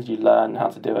lesson? Did you learn how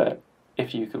to do it?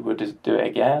 If you would just do it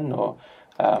again, or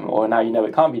now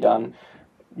it can't be done,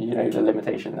 the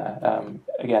limitation there.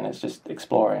 Again, it's just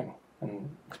exploring and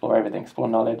explore everything, explore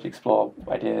knowledge, explore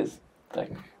ideas,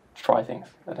 like try things.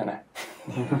 I don't know.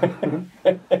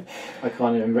 I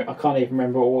can't even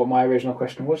remember what my original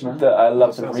question was now. I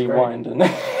love to rewind and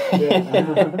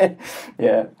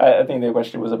yeah. I think the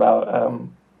question was about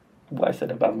what I said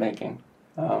about making.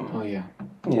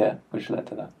 Yeah, which led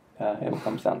to that. It all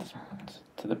comes down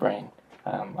to the brain.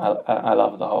 I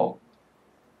love the whole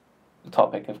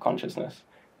topic of consciousness.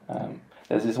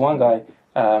 There's this one guy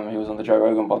who was on the Joe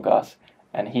Rogan podcast,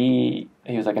 and he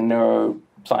was like a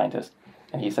neuroscientist.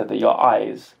 And he said that your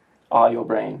eyes are your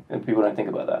brain, and people don't think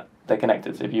about that. They're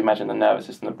connected. So if you imagine the nervous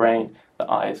system, the brain,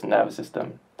 the eyes, nervous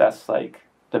system, that's like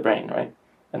the brain, right?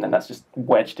 And then that's just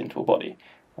wedged into a body.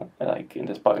 like in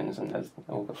there's bones and there's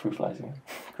all the fruit flies again.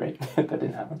 Great, that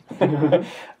didn't happen.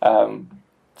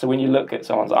 So when you look at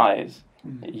someone's eyes,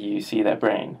 you see their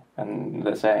brain, and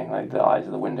they're saying like the eyes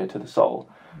are the window to the soul.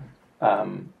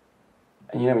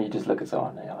 And you know when you just look at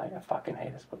someone and you're like, I fucking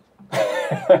hate this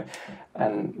person.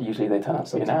 And usually they turn out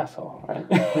to be an asshole, right?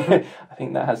 I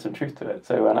think that has some truth to it.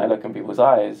 So when I look in people's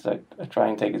eyes, I try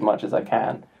and take as much as I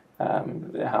can.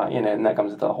 How, you know, and that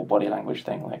comes into the whole body language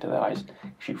thing. Like, do their eyes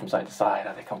shoot from side to side?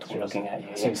 Are they comfortable looking at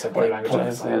you? So you said body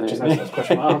language.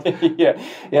 Question mark.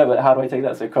 Yeah, but how do I take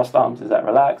that? So crossed arms, is that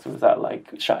relaxed, or is that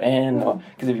like shut in? Or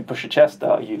because if you push your chest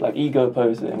out, you like ego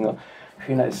posing. Or,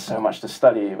 who knows? So much to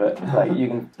study, but like you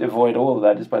can avoid all of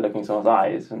that just by looking at someone's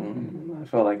eyes. And I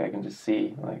feel like I can just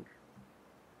see like,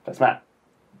 that's Matt.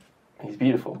 He's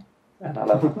beautiful, and I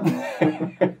love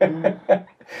him.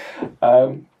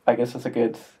 I guess that's a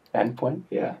good end point.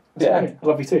 Yeah. Great. I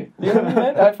love you too.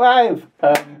 Yeah, high five.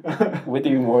 We're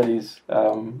doing more of these. I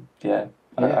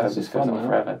hope this goes on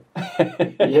forever.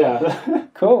 Yeah.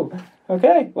 Cool.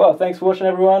 Okay. Well, thanks for watching,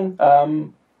 everyone.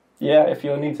 If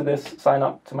you're new to this, sign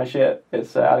up to my shit.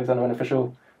 It's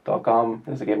alexanderunofficial.com.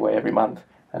 There's a giveaway every month,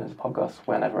 and there's a podcast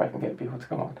whenever I can get people to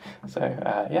come on. So,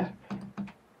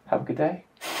 have a good day.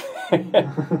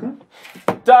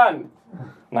 Done.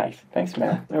 Nice. Thanks,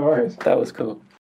 man. No worries. That was cool.